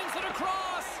 Sends it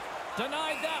across.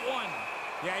 Denied that one.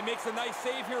 Yeah, he makes a nice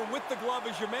save here with the glove,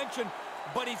 as you mentioned,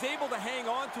 but he's able to hang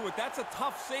on to it. That's a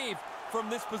tough save from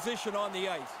this position on the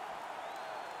ice.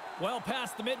 Well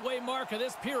past the midway mark of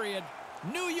this period,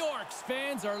 New York's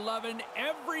fans are loving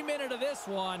every minute of this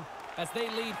one as they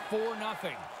lead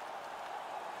 4-0.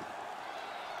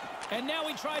 And now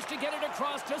he tries to get it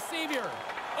across to Sevier.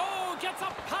 Oh, gets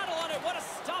a paddle on it. What a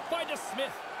stop by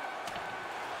DeSmith.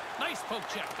 Nice poke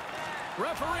check.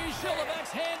 Referee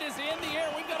Shilevek's hand is in the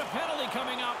air. We've got a penalty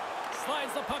coming up.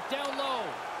 Slides the puck down low.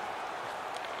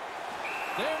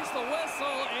 There's the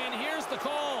whistle, and here's the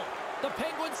call. The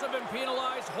Penguins have been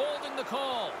penalized, holding the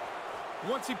call.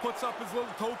 Once he puts up his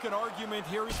little token argument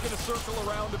here, he's going to circle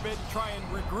around a bit and try and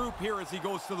regroup here as he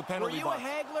goes to the penalty box. Were you a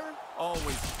haggler?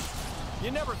 Always. You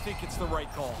never think it's the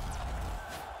right call.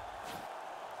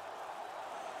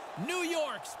 New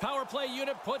York's power play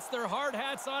unit puts their hard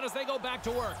hats on as they go back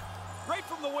to work. Right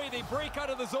from the way they break out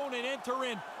of the zone and enter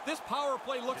in, this power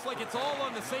play looks like it's all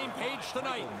on the same page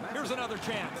tonight. Here's another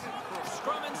chance.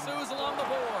 Scrum ensues along the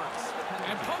boards.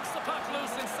 And pokes the puck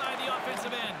loose inside the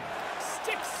offensive end.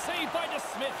 Stick saved by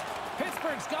DeSmith.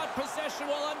 Pittsburgh's got possession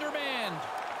while undermanned.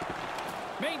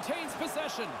 Maintains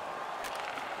possession.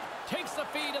 Takes the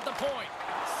feed at the point.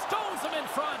 Stones him in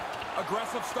front.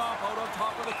 Aggressive stop out on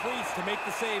top of the crease to make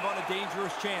the save on a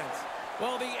dangerous chance.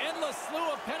 Well, the endless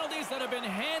slew of penalties that have been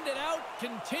handed out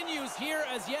continues here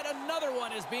as yet another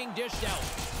one is being dished out.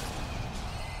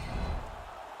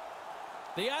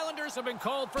 The Islanders have been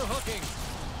called for hooking.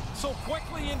 So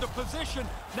quickly into position,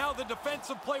 now the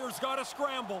defensive player's got to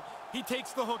scramble. He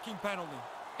takes the hooking penalty.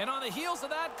 And on the heels of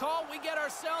that call, we get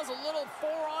ourselves a little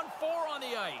 4-on-4 on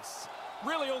the ice.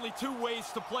 Really only two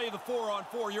ways to play the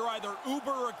 4-on-4. You're either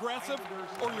uber aggressive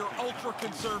or you're ultra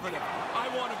conservative. I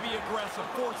want to be aggressive,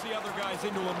 force the other guys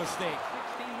into a mistake.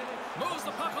 Moves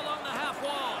the puck along the half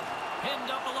wall. Pinned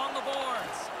up along the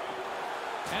boards.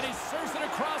 And he serves it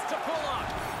across to Pulock.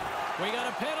 We got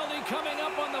a penalty coming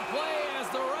up on the play as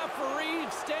the referee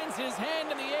extends his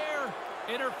hand in the air.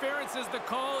 Interference is the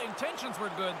call. Intentions were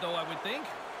good, though, I would think.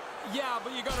 Yeah,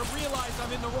 but you got to realize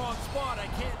I'm in the wrong spot. I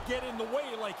can't get in the way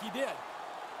like he did.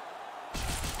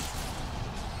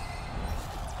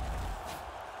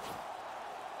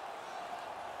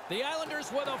 The Islanders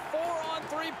with a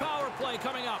 4-on-3 power play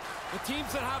coming up. The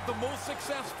teams that have the most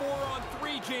success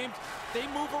 4-on-3, James, they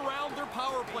move around their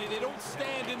power play. They don't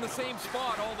stand in the same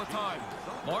spot all the time.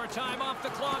 More time off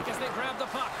the clock as they grab the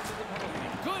puck.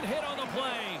 Good hit on the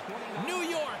play. New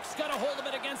York's got a hold of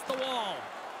it against the wall.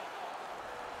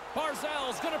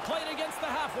 Barzal's going to play it against the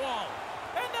half wall.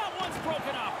 And that one's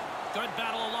broken up. Good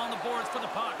battle along the boards for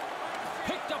the puck.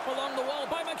 Picked up along the wall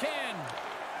by McCann.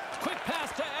 Quick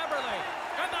pass to Eberle.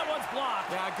 And that one's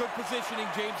blocked. Yeah, good positioning,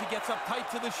 James. He gets up tight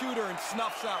to the shooter and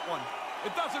snuffs that one.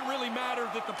 It doesn't really matter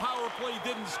that the power play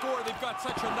didn't score. They've got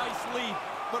such a nice lead.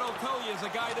 But I'll tell you, as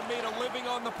a guy that made a living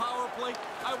on the power play,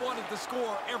 I wanted to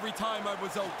score every time I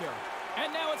was out there.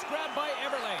 And now it's grabbed by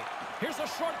Eberle. Here's a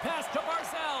short pass to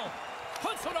Barzal.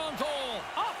 Puts it on goal.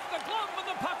 Off the glove, and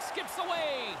the puck skips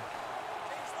away.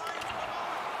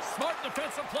 Smart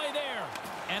defensive play there.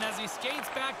 And as he skates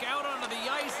back out onto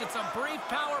the ice, it's a brief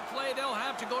power play. They'll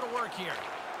have to go to work here.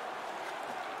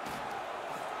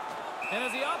 And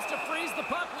as he opts to freeze the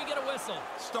puck, we get a whistle.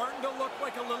 Starting to look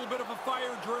like a little bit of a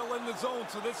fire drill in the zone,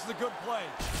 so this is a good play.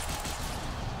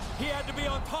 He had to be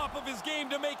on top of his game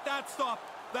to make that stop.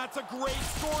 That's a great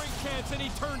scoring chance, and he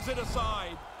turns it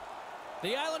aside.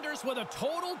 The Islanders with a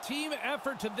total team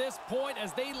effort to this point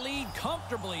as they lead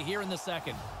comfortably here in the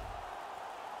second.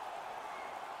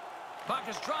 Puck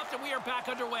is dropped and we are back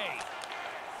underway.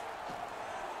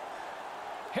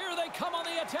 Here they come on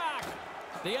the attack.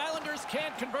 The Islanders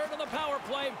can't convert on the power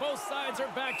play. Both sides are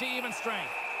back to even strength.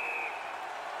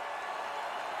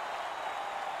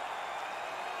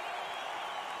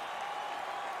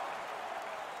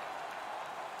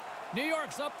 New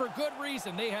York's up for good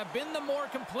reason. They have been the more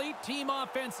complete team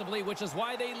offensively, which is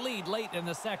why they lead late in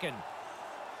the second.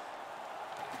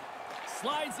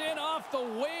 Slides in off the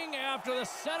wing after the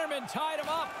centerman tied him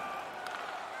up.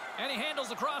 And he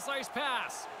handles a cross-ice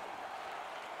pass.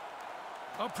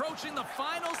 Approaching the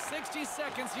final 60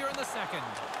 seconds here in the second.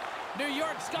 New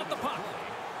York's got the puck.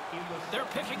 They're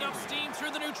picking up steam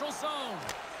through the neutral zone.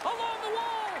 Along the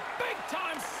wall.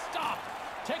 Big-time stop.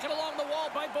 Taken along the wall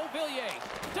by Beauvillier.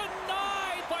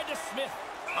 Denied by DeSmith.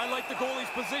 I like the goalie's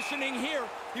positioning here.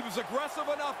 He was aggressive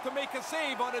enough to make a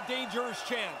save on a dangerous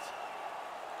chance.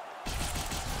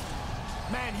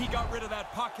 Man, he got rid of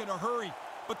that puck in a hurry.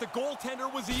 But the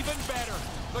goaltender was even better.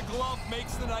 The glove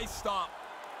makes the nice stop.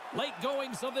 Late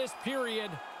goings of this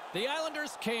period. The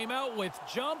Islanders came out with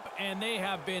jump, and they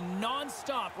have been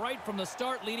non-stop right from the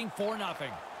start, leading 4-0.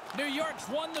 New York's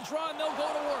won the draw, and they'll go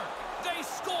to work. They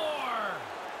score!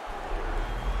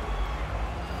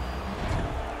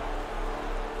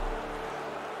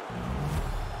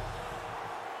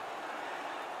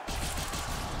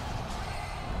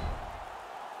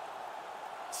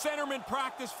 Centerman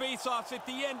practice face-offs at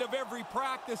the end of every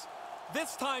practice.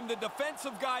 This time the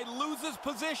defensive guy loses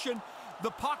position.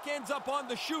 The puck ends up on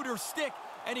the shooter's stick,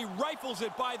 and he rifles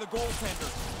it by the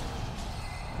goaltender.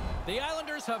 The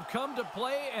Islanders have come to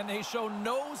play, and they show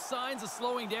no signs of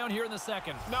slowing down here in the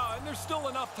second. No, and there's still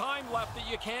enough time left that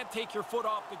you can't take your foot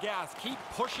off the gas. Keep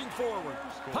pushing forward.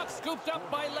 Puck scooped up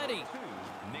by Leddy.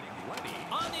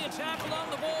 On the attack along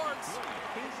the boards.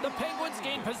 The Penguins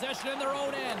gain possession in their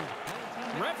own end.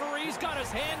 Referee's got his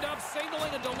hand up,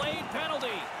 signaling a delayed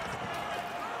penalty.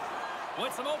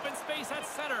 With some open space at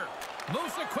center.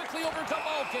 Moves it quickly over to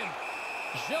Malkin.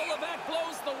 Gillivac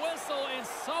blows the whistle, and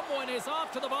someone is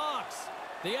off to the box.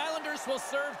 The Islanders will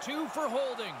serve 2 for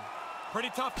holding. Pretty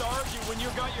tough to argue when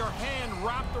you've got your hand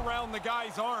wrapped around the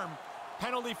guy's arm.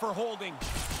 Penalty for holding.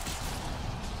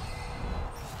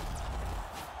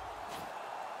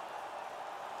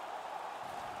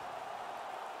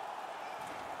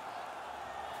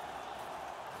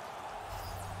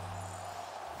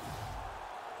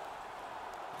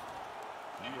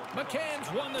 McCann's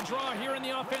won the draw here in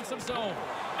the offensive zone.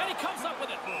 And he comes up with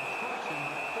it.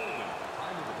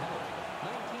 Time of the penalty,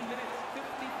 19 minutes,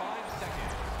 55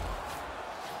 seconds.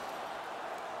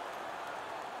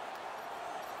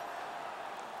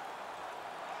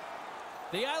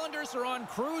 The Islanders are on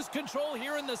cruise control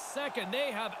here in the second.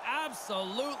 They have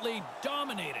absolutely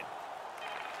dominated.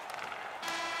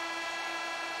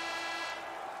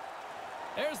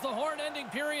 There's the horn ending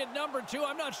period number 2.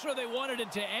 I'm not sure they wanted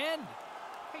it to end.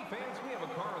 Hey fans, we have a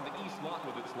car in the east lot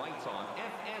with its lights on.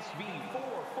 FSV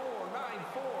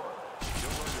 4494. Show us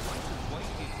your license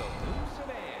plate. It's a blue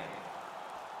sedan.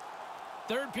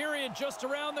 Third period just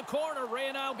around the corner. Ray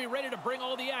and I will be ready to bring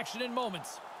all the action in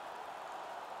moments.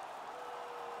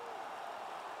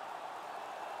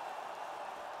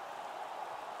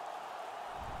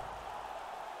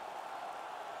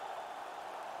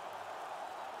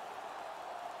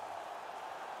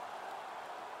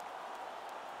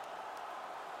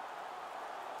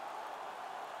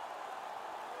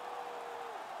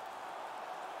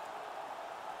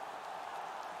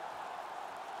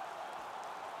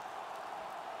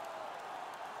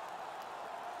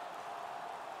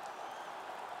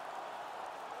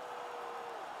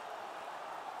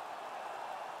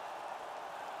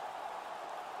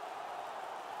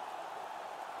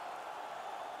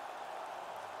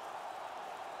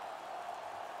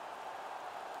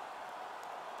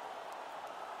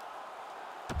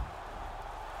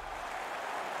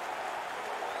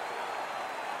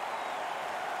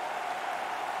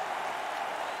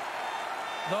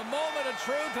 The moment of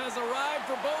truth has arrived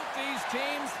for both these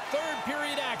teams. Third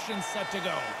period action set to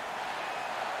go.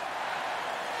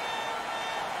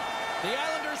 The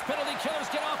Islanders penalty killers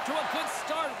get off to a good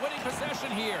start, winning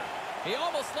possession here. He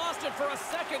almost lost it for a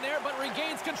second there, but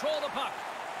regains control of the puck.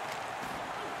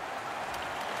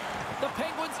 The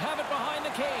Penguins have it behind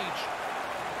the cage.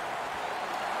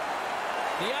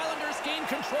 The Islanders gain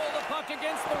control of the puck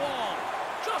against the wall.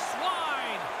 Just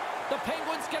wide. The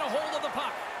Penguins get a hold of the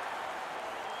puck.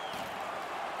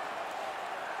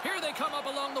 Here they come up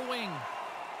along the wing.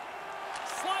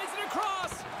 Slides it across.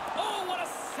 Oh, what a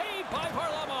save by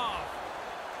Varlamov.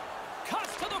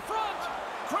 Cuts to the front.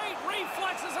 Great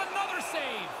reflexes, another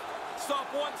save. Stop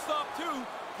one, stop two.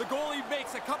 The goalie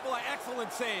makes a couple of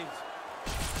excellent saves.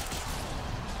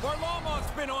 Varlamov's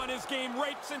been on his game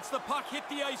right since the puck hit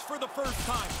the ice for the first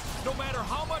time. No matter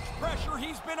how much pressure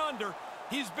he's been under,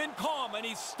 he's been calm and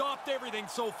he's stopped everything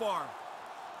so far.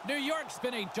 New York's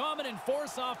been a dominant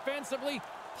force offensively.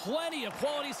 Plenty of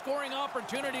quality scoring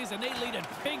opportunities, and they lead it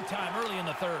big time early in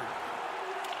the third.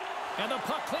 And the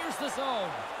puck clears the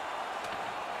zone.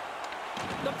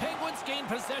 The Penguins gain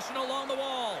possession along the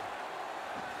wall.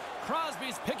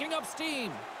 Crosby's picking up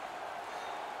steam.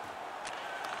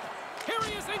 Here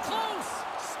he is in close.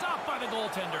 Stopped by the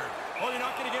goaltender. Oh, you're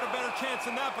not going to get a better chance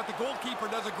than that, but the goalkeeper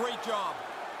does a great job.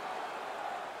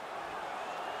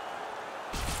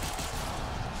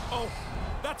 Oh,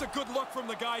 that's a good look from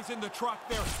the guys in the truck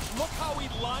there. Look how he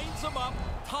lines them up,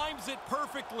 times it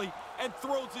perfectly, and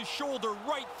throws his shoulder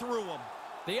right through them.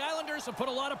 The Islanders have put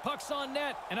a lot of pucks on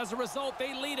net, and as a result,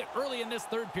 they lead it early in this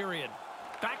third period.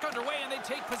 Back underway, and they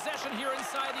take possession here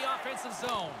inside the offensive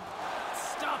zone.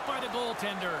 Stopped by the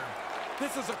goaltender.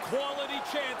 This is a quality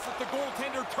chance that the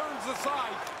goaltender turns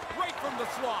aside right from the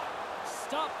slot.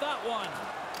 Stop that one.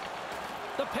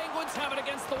 The Penguins have it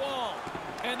against the wall,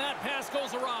 and that pass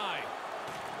goes awry.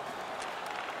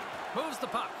 Moves the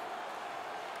puck.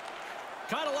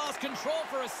 Kind of lost control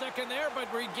for a second there,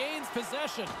 but regains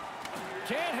possession.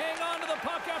 Can't hang on to the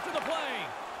puck after the play.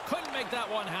 Couldn't make that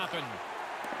one happen.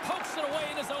 Pokes it away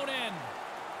in his own end.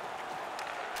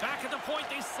 Back at the point,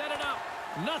 they set it up.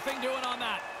 Nothing doing on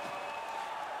that.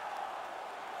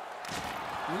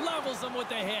 Levels them with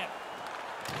the hit.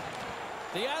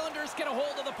 The Islanders get a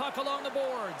hold of the puck along the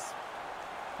boards.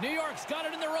 New York's got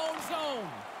it in their own zone.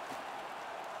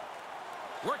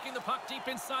 Working the puck deep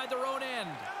inside their own end.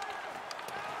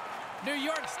 New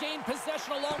York's gained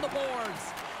possession along the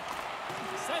boards.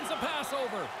 Sends a pass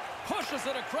over. Pushes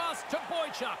it across to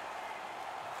Boychuk.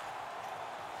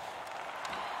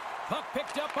 Puck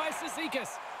picked up by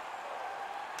Cizikas.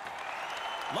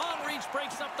 Long reach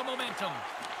breaks up the momentum.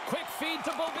 Quick feed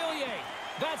to Beauvillier.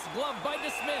 That's gloved by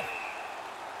DeSmith.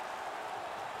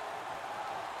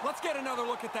 Let's get another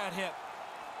look at that hit.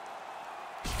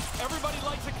 Everybody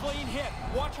likes a clean hit.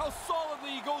 Watch how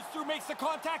solidly he goes through, makes the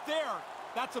contact there.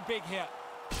 That's a big hit.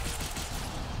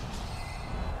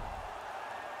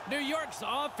 New York's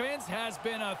offense has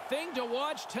been a thing to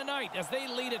watch tonight as they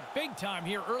lead it big time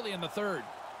here early in the third.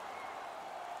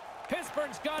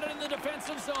 Pittsburgh's got it in the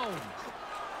defensive zone.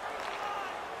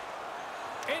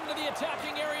 Into the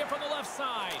attacking area from the left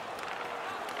side.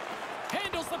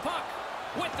 Handles the puck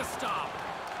with the stop.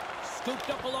 Scooped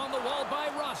up along the wall by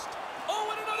Rust.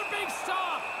 Oh, and another big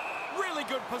stop! Really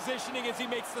good positioning as he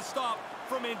makes the stop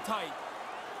from in tight.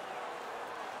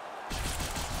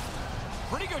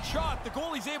 Pretty good shot. The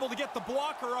goalie's able to get the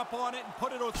blocker up on it and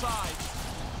put it outside.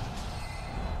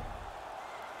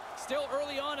 Still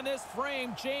early on in this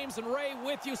frame, James and Ray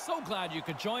with you. So glad you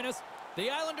could join us. The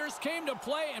Islanders came to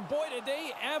play, and boy, did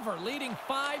they ever, leading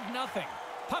 5-0.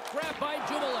 Puck grab by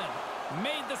Dumoulin.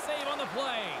 Made the save on the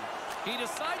play. He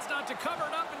decides not to cover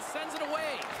it up and sends it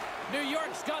away. New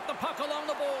York's got the puck along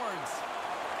the boards.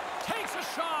 Takes a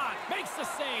shot. Makes the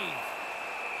save.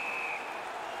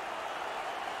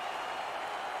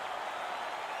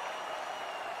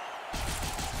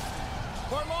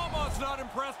 Varlamov's not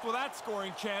impressed with that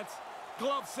scoring chance.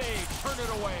 Glove save. Turn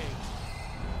it away.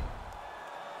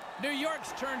 New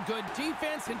York's turned good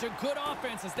defense into good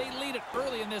offense as they lead it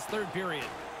early in this third period.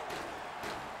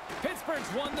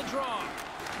 Pittsburgh's won the draw.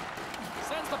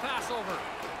 Sends the pass over.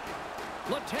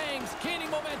 Letang's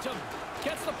gaining momentum.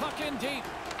 Gets the puck in deep.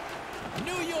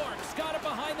 New York's got it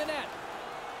behind the net.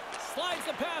 Slides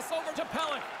the pass over to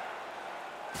Pelech.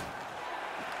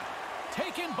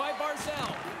 Taken by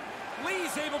Barzal.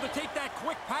 Lee's able to take that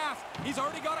quick pass. He's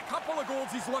already got a couple of goals.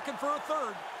 He's looking for a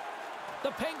third.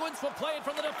 The Penguins will play it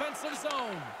from the defensive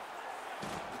zone.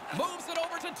 Moves it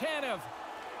over to Tanev.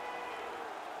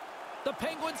 The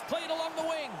Penguins play it along the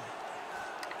wing.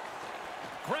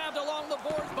 Grabbed along the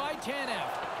boards by Tanev.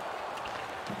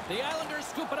 The Islanders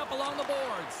scoop it up along the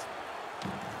boards.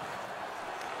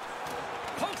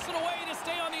 Pokes it away to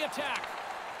stay on the attack.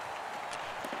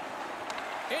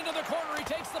 Into the corner, he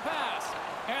takes the pass.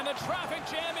 And the traffic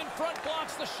jam in front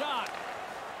blocks the shot.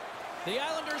 The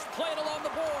Islanders play it along the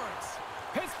boards.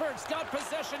 Pittsburgh's got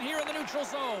possession here in the neutral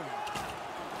zone.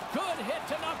 Good hit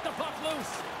to knock the puck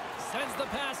loose. Sends the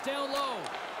pass down low.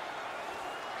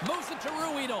 Moves it to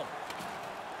Ruedel.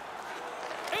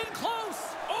 In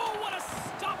close. Oh, what a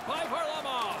stop by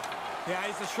Varlamov. Yeah,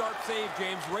 he's a sharp save,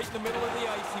 James. Right in the middle of the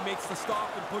ice, he makes the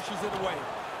stop and pushes it away.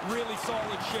 Really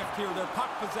solid shift here. Their puck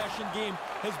possession game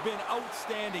has been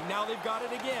outstanding. Now they've got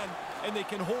it again, and they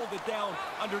can hold it down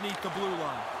underneath the blue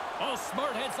line. Oh,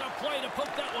 smart heads-up play to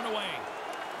poke that one away.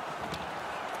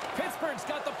 Pittsburgh's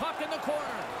got the puck in the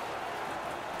corner.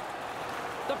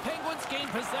 The Penguins gain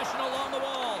possession along the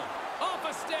wall. Off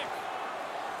a stick.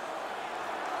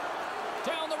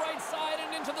 Down the right side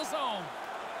and into the zone.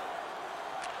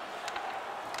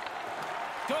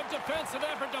 Good defensive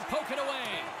effort to poke it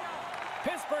away.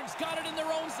 Pittsburgh's got it in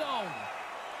their own zone.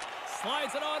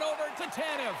 Slides it on over to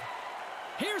Tanev.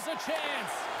 Here's a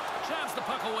chance. Jabs the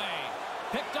puck away.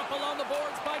 Picked up along the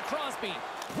boards by Crosby.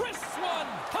 Wrists one.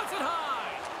 Puts it high.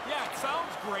 Yeah, it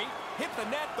sounds great. Hit the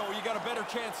net, though. You got a better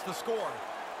chance to score.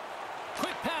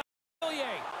 Quick pass.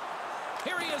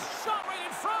 Here he is. Shot right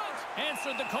in front.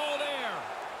 Answered the call there.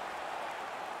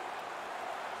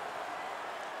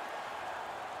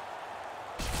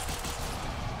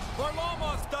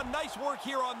 Varlamov's done nice work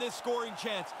here on this scoring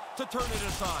chance to turn it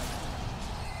aside.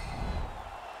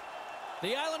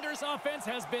 The Islanders' offense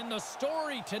has been the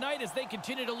story tonight as they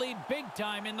continue to lead big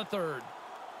time in the third.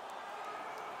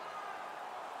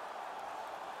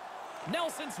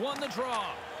 Nelson's won the draw.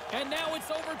 And now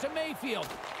it's over to Mayfield.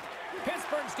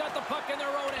 Pittsburgh's got the puck in their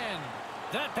own end.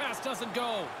 That pass doesn't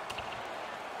go.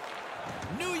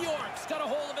 New York's got a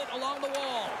hold of it along the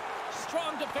wall.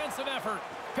 Strong defensive effort.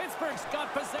 Pittsburgh's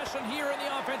got possession here in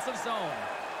the offensive zone.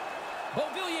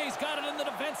 Beauvillier's got it in the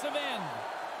defensive end.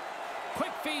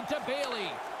 Quick feed to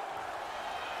Bailey.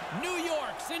 New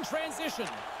York's in transition.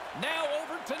 Now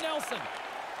over to Nelson.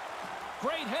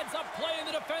 Great heads-up play in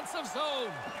the defensive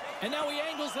zone. And now he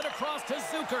angles it across to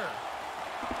Zucker.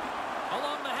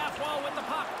 Along the half wall with the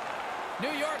puck.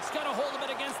 New York's got a hold of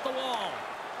it against the wall.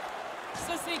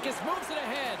 Cizikas moves it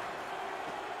ahead.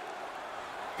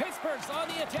 Pittsburgh's on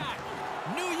the attack.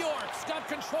 New York's got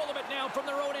control of it now from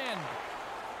their own end.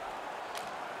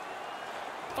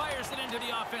 Fires it into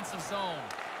the offensive zone.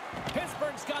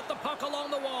 Pittsburgh's got the puck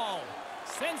along the wall.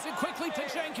 Sends it quickly to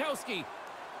Jankowski.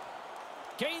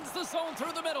 Gains the zone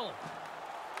through the middle.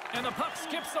 And the puck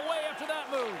skips away after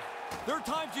that move. There are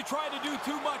times you try to do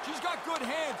too much. He's got good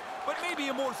hands, but maybe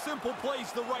a more simple play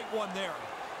is the right one there.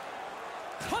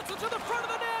 Puts it to the front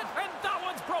of the net, and that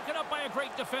one's broken up by a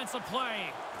great defensive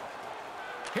play.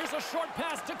 Here's a short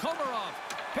pass to Komarov.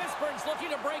 Pittsburgh's looking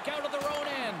to break out of their own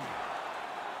end.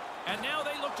 And now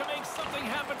they look to make something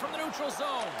happen from the neutral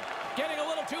zone. Getting a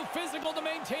little too physical to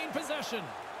maintain possession.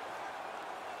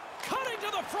 Cutting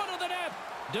to the front of the net.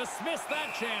 Dismiss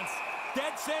that chance.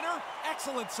 Dead center,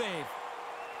 excellent save.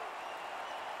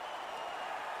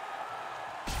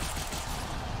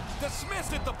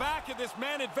 Dismissed at the back of this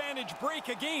man advantage break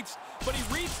against, but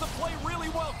he reads the play really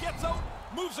well, gets out,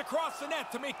 moves across the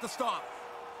net to make the stop.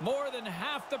 More than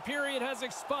half the period has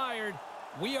expired.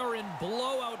 We are in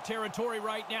blowout territory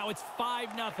right now. It's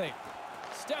 5-0.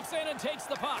 Steps in and takes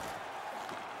the puck.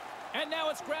 And now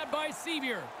it's grabbed by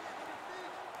Sevier.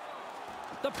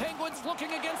 The Penguins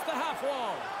looking against the half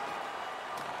wall.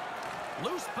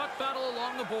 Loose puck battle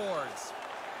along the boards.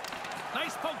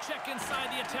 Nice poke check inside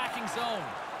the attacking zone.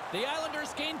 The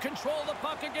Islanders gain control of the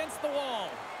puck against the wall.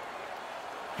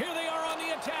 Here they are on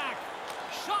the attack.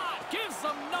 Shot gives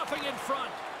them nothing in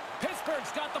front.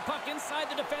 Pittsburgh's got the puck inside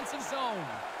the defensive zone.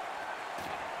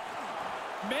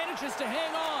 Manages to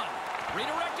hang on.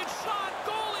 Redirected shot.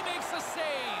 Goalie makes a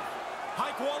save.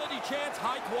 High-quality chance,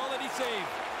 high-quality save.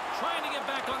 Trying to get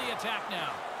back on the attack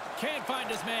now. Can't find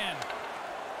his man.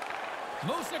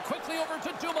 Moves it quickly over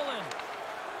to Dumoulin.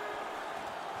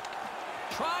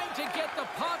 Trying to get the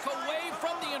puck away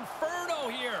from the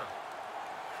Inferno here.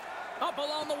 Up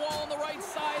along the wall on the right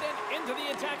side and into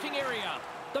the attacking area.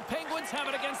 The Penguins have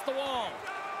it against the wall.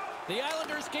 The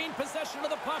Islanders gain possession of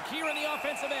the puck here in the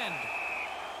offensive end.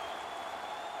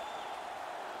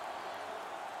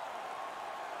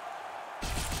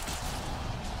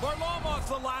 Varlamov's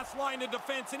the last line of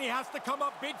defense, and he has to come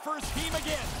up big for his team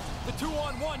again. The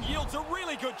 2-on-1 yields a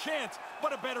really good chance,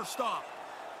 but a better stop.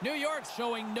 New York's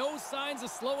showing no signs of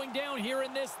slowing down here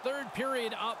in this third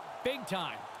period, up big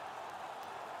time.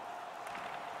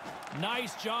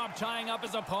 Nice job tying up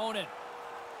his opponent.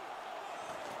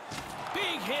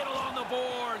 Big hit along the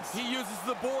boards. He uses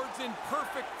the boards in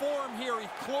perfect form here. He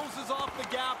closes off the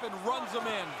gap and runs them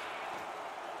in.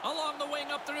 Along the wing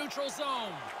up the neutral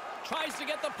zone. Tries to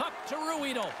get the puck to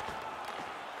Ruedel.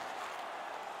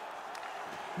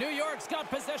 New York's got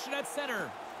possession at center.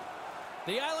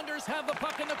 The Islanders have the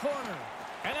puck in the corner.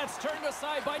 And that's turned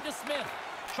aside by DeSmith.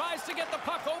 Tries to get the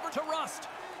puck over to Rust.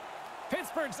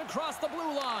 Pittsburgh's across the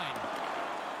blue line.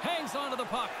 Hangs onto the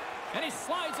puck. And he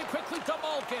slides it quickly to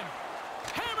Malkin.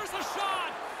 Hammers the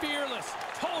shot. Fearless.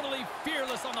 Totally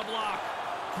fearless on the block.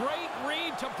 Great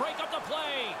read to break up the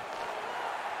play.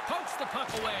 Pokes the puck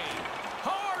away.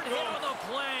 Hard hit on the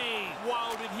play.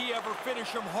 Wow, did he ever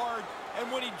finish him hard.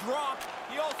 And when he dropped,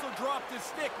 he also dropped his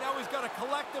stick. Now he's got to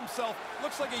collect himself.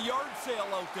 Looks like a yard sale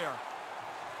out there.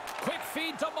 Quick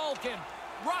feed to Malkin.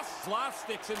 Rust's last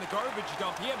stick's in the garbage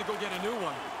dump. He had to go get a new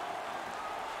one.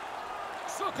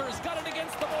 Zucker's got it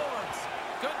against the boards.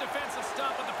 Good defensive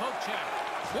stop with the poke check.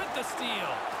 With the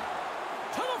steal.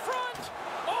 To the front.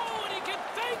 Oh, and he can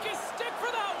thank his stick for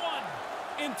that one.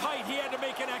 In tight, he had to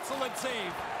make an excellent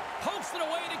save. Pokes it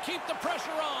away to keep the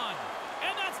pressure on.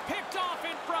 And that's picked off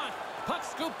in front. Puck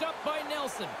scooped up by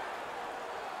Nelson.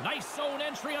 Nice zone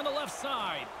entry on the left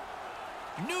side.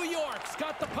 New York's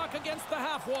got the puck against the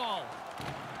half wall.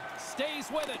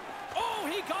 Stays with it. Oh,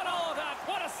 he got all of that.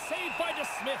 What a save by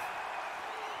DeSmith.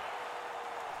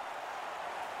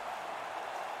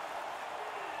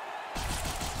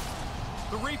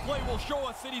 The replay will show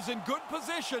us that he's in good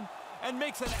position and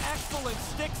makes an excellent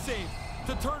stick save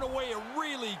to turn away a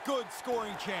really good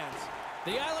scoring chance.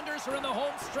 The Islanders are in the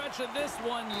home stretch of this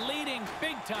one, leading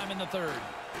big time in the third.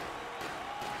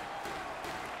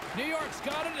 New York's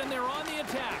got it, and they're on the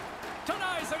attack.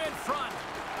 Denies him in front.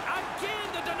 Again,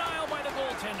 the denial by the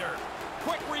goaltender.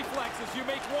 Quick reflexes. You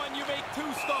make one, you make two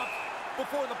stops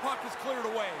before the puck is cleared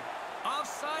away.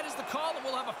 Offside is the call, and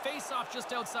we'll have a face-off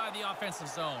just outside the offensive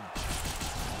zone.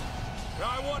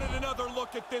 I wanted another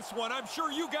look at this one. I'm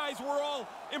sure you guys were all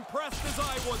impressed as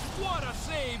I was. What a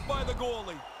save by the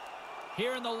goalie.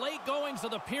 Here in the late goings of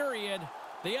the period,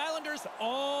 the Islanders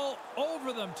all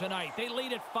over them tonight. They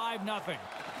lead at 5-0.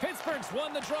 Pittsburgh's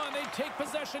won the draw, and they take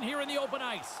possession here in the open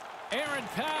ice. Aaron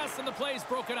pass, and the play's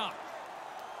broken up.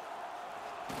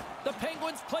 The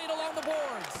Penguins played along the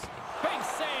boards. Big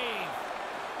save.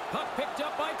 Puck picked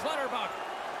up by Clutterbuck.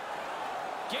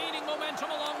 Gaining momentum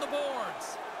along the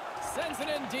boards. Sends it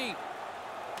in deep.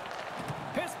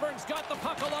 Pittsburgh's got the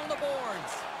puck along the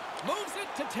boards. Moves it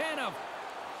to Tanev.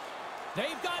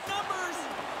 They've got numbers.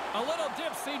 A little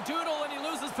dipsy doodle, and he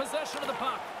loses possession of the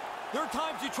puck. There are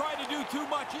times you try to do too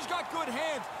much. He's got good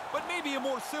hands, but maybe a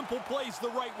more simple play's the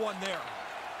right one there.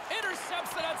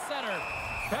 Intercepts it at center.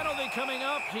 Penalty coming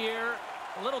up here.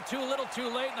 A little too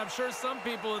late, and I'm sure some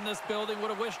people in this building would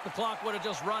have wished the clock would have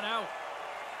just run out.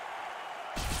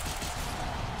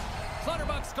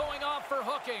 Clutterbuck's going off for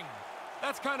hooking.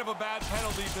 That's kind of a bad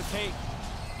penalty to take.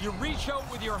 You reach out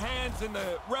with your hands, and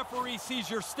the referee sees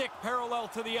your stick parallel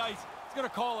to the ice. He's going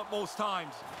to call it most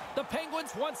times. The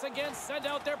Penguins once again send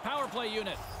out their power play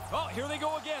unit. Oh, here they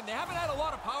go again. They haven't had a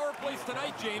lot of power plays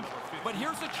tonight, James, but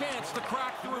here's a chance to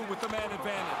crack through with the man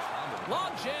advantage.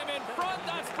 Long jam in front,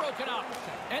 that's broken up.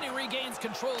 And he regains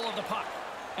control of the puck.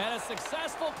 And a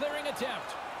successful clearing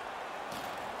attempt.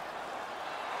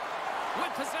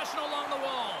 With possession along the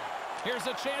wall. Here's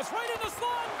a chance right in the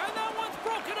slot, and that one's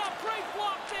broken up. Great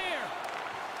block there.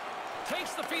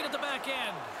 Takes the feed at the back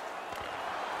end.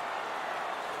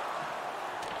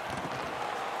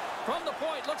 From the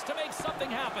point, looks to make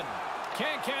something happen.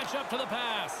 Can't catch up to the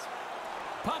pass.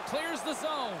 Puck clears the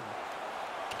zone.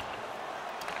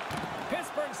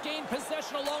 Pittsburgh's gained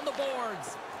possession along the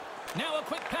boards. Now a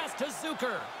quick pass to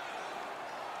Zucker.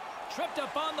 Tripped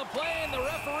up on the play, and the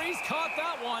referees caught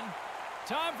that one.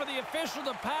 Time for the official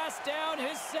to pass down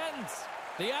his sentence.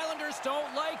 The Islanders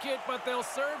don't like it, but they'll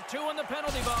serve 2 in the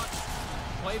penalty box.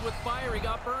 Played with fire, he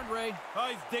got burned, Ray.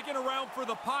 He's digging around for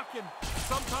the puck, and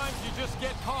sometimes you just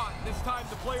get caught. This time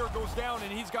the player goes down,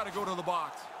 and he's got to go to the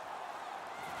box.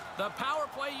 The power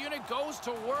play unit goes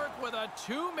to work with a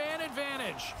 2-man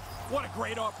advantage. What a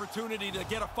great opportunity to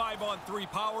get a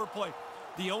 5-on-3 power play.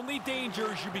 The only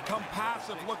danger is you become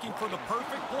passive, looking for the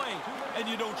perfect play, and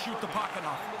you don't shoot the puck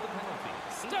enough.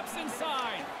 Steps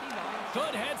inside.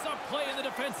 Good heads-up play in the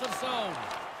defensive zone.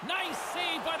 Nice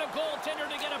save by the goaltender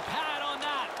to get a pad on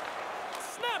that.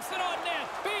 Snaps it on net.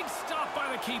 Big stop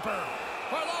by the keeper.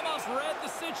 Varlamov's read the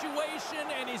situation,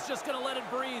 and he's just going to let it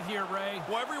breathe here, Ray.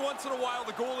 Well, every once in a while,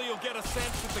 the goalie will get a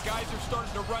sense that the guys are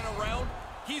starting to run around.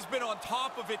 He's been on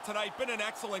top of it tonight. Been an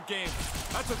excellent game.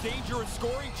 That's a dangerous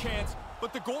scoring chance,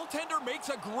 but the goaltender makes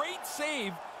a great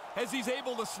save as he's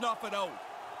able to snuff it out.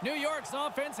 New York's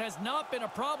offense has not been a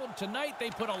problem tonight.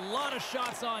 They put a lot of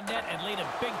shots on net and lead it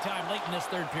big time late in this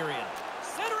third period.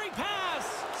 Centering pass!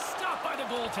 Stopped by the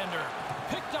goaltender.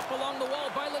 Picked up along the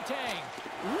wall by Letang.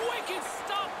 Wicked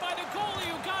stop by the goalie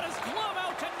who got his glove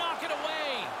out to knock it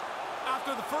away.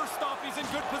 After the first stop, he's in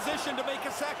good position to make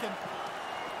a second.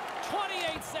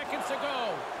 28 seconds to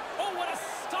go. Oh, what a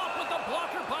stop with the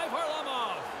blocker by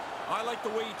Varlamov. I like the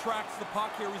way he tracks the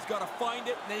puck here. He's got to find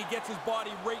it, and then he gets his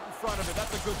body right in front of it.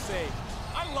 That's a good save.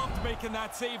 I loved making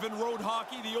that save in road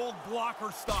hockey, the old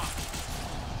blocker stop.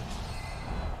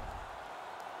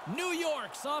 New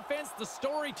York's offense, the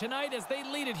story tonight as they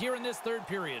lead it here in this third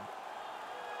period.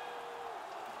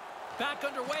 Back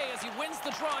underway as he wins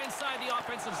the draw inside the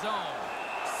offensive zone.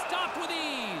 Stopped with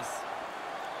ease.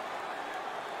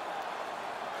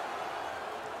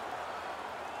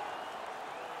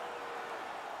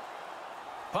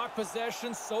 Puck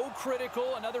possession so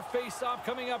critical. Another face-off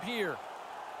coming up here.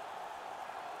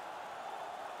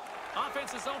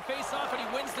 Offensive zone face-off, and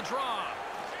he wins the draw.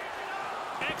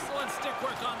 Excellent stick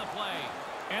work on the play.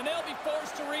 And they'll be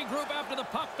forced to regroup after the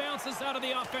puck bounces out of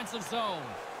the offensive zone.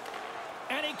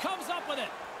 And he comes up with it.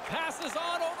 Passes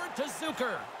on over to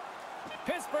Zucker.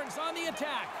 Pittsburgh's on the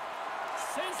attack.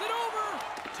 Sends it over.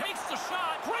 Takes the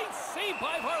shot. Great save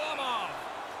by Varlamov.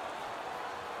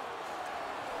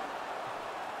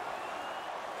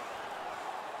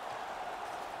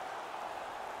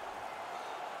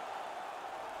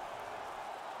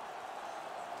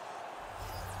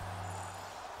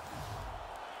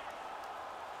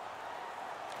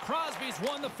 Crosby's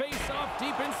won the face-off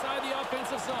deep inside the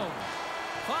offensive zone.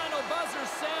 Final buzzer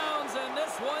sounds, and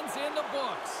this one's in the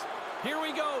books. Here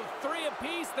we go, 3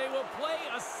 apiece. They will play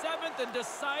a 7th and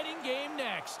deciding game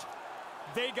next.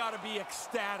 They got to be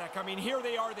ecstatic. I mean, here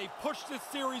they are. They pushed this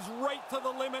series right to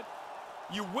the limit.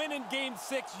 You win in Game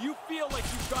 6. You feel like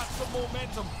you've got some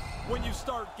momentum when you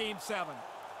start Game 7.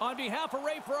 On behalf of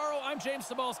Ray Ferraro, I'm James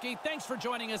Cybulski. Thanks for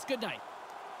joining us. Good night.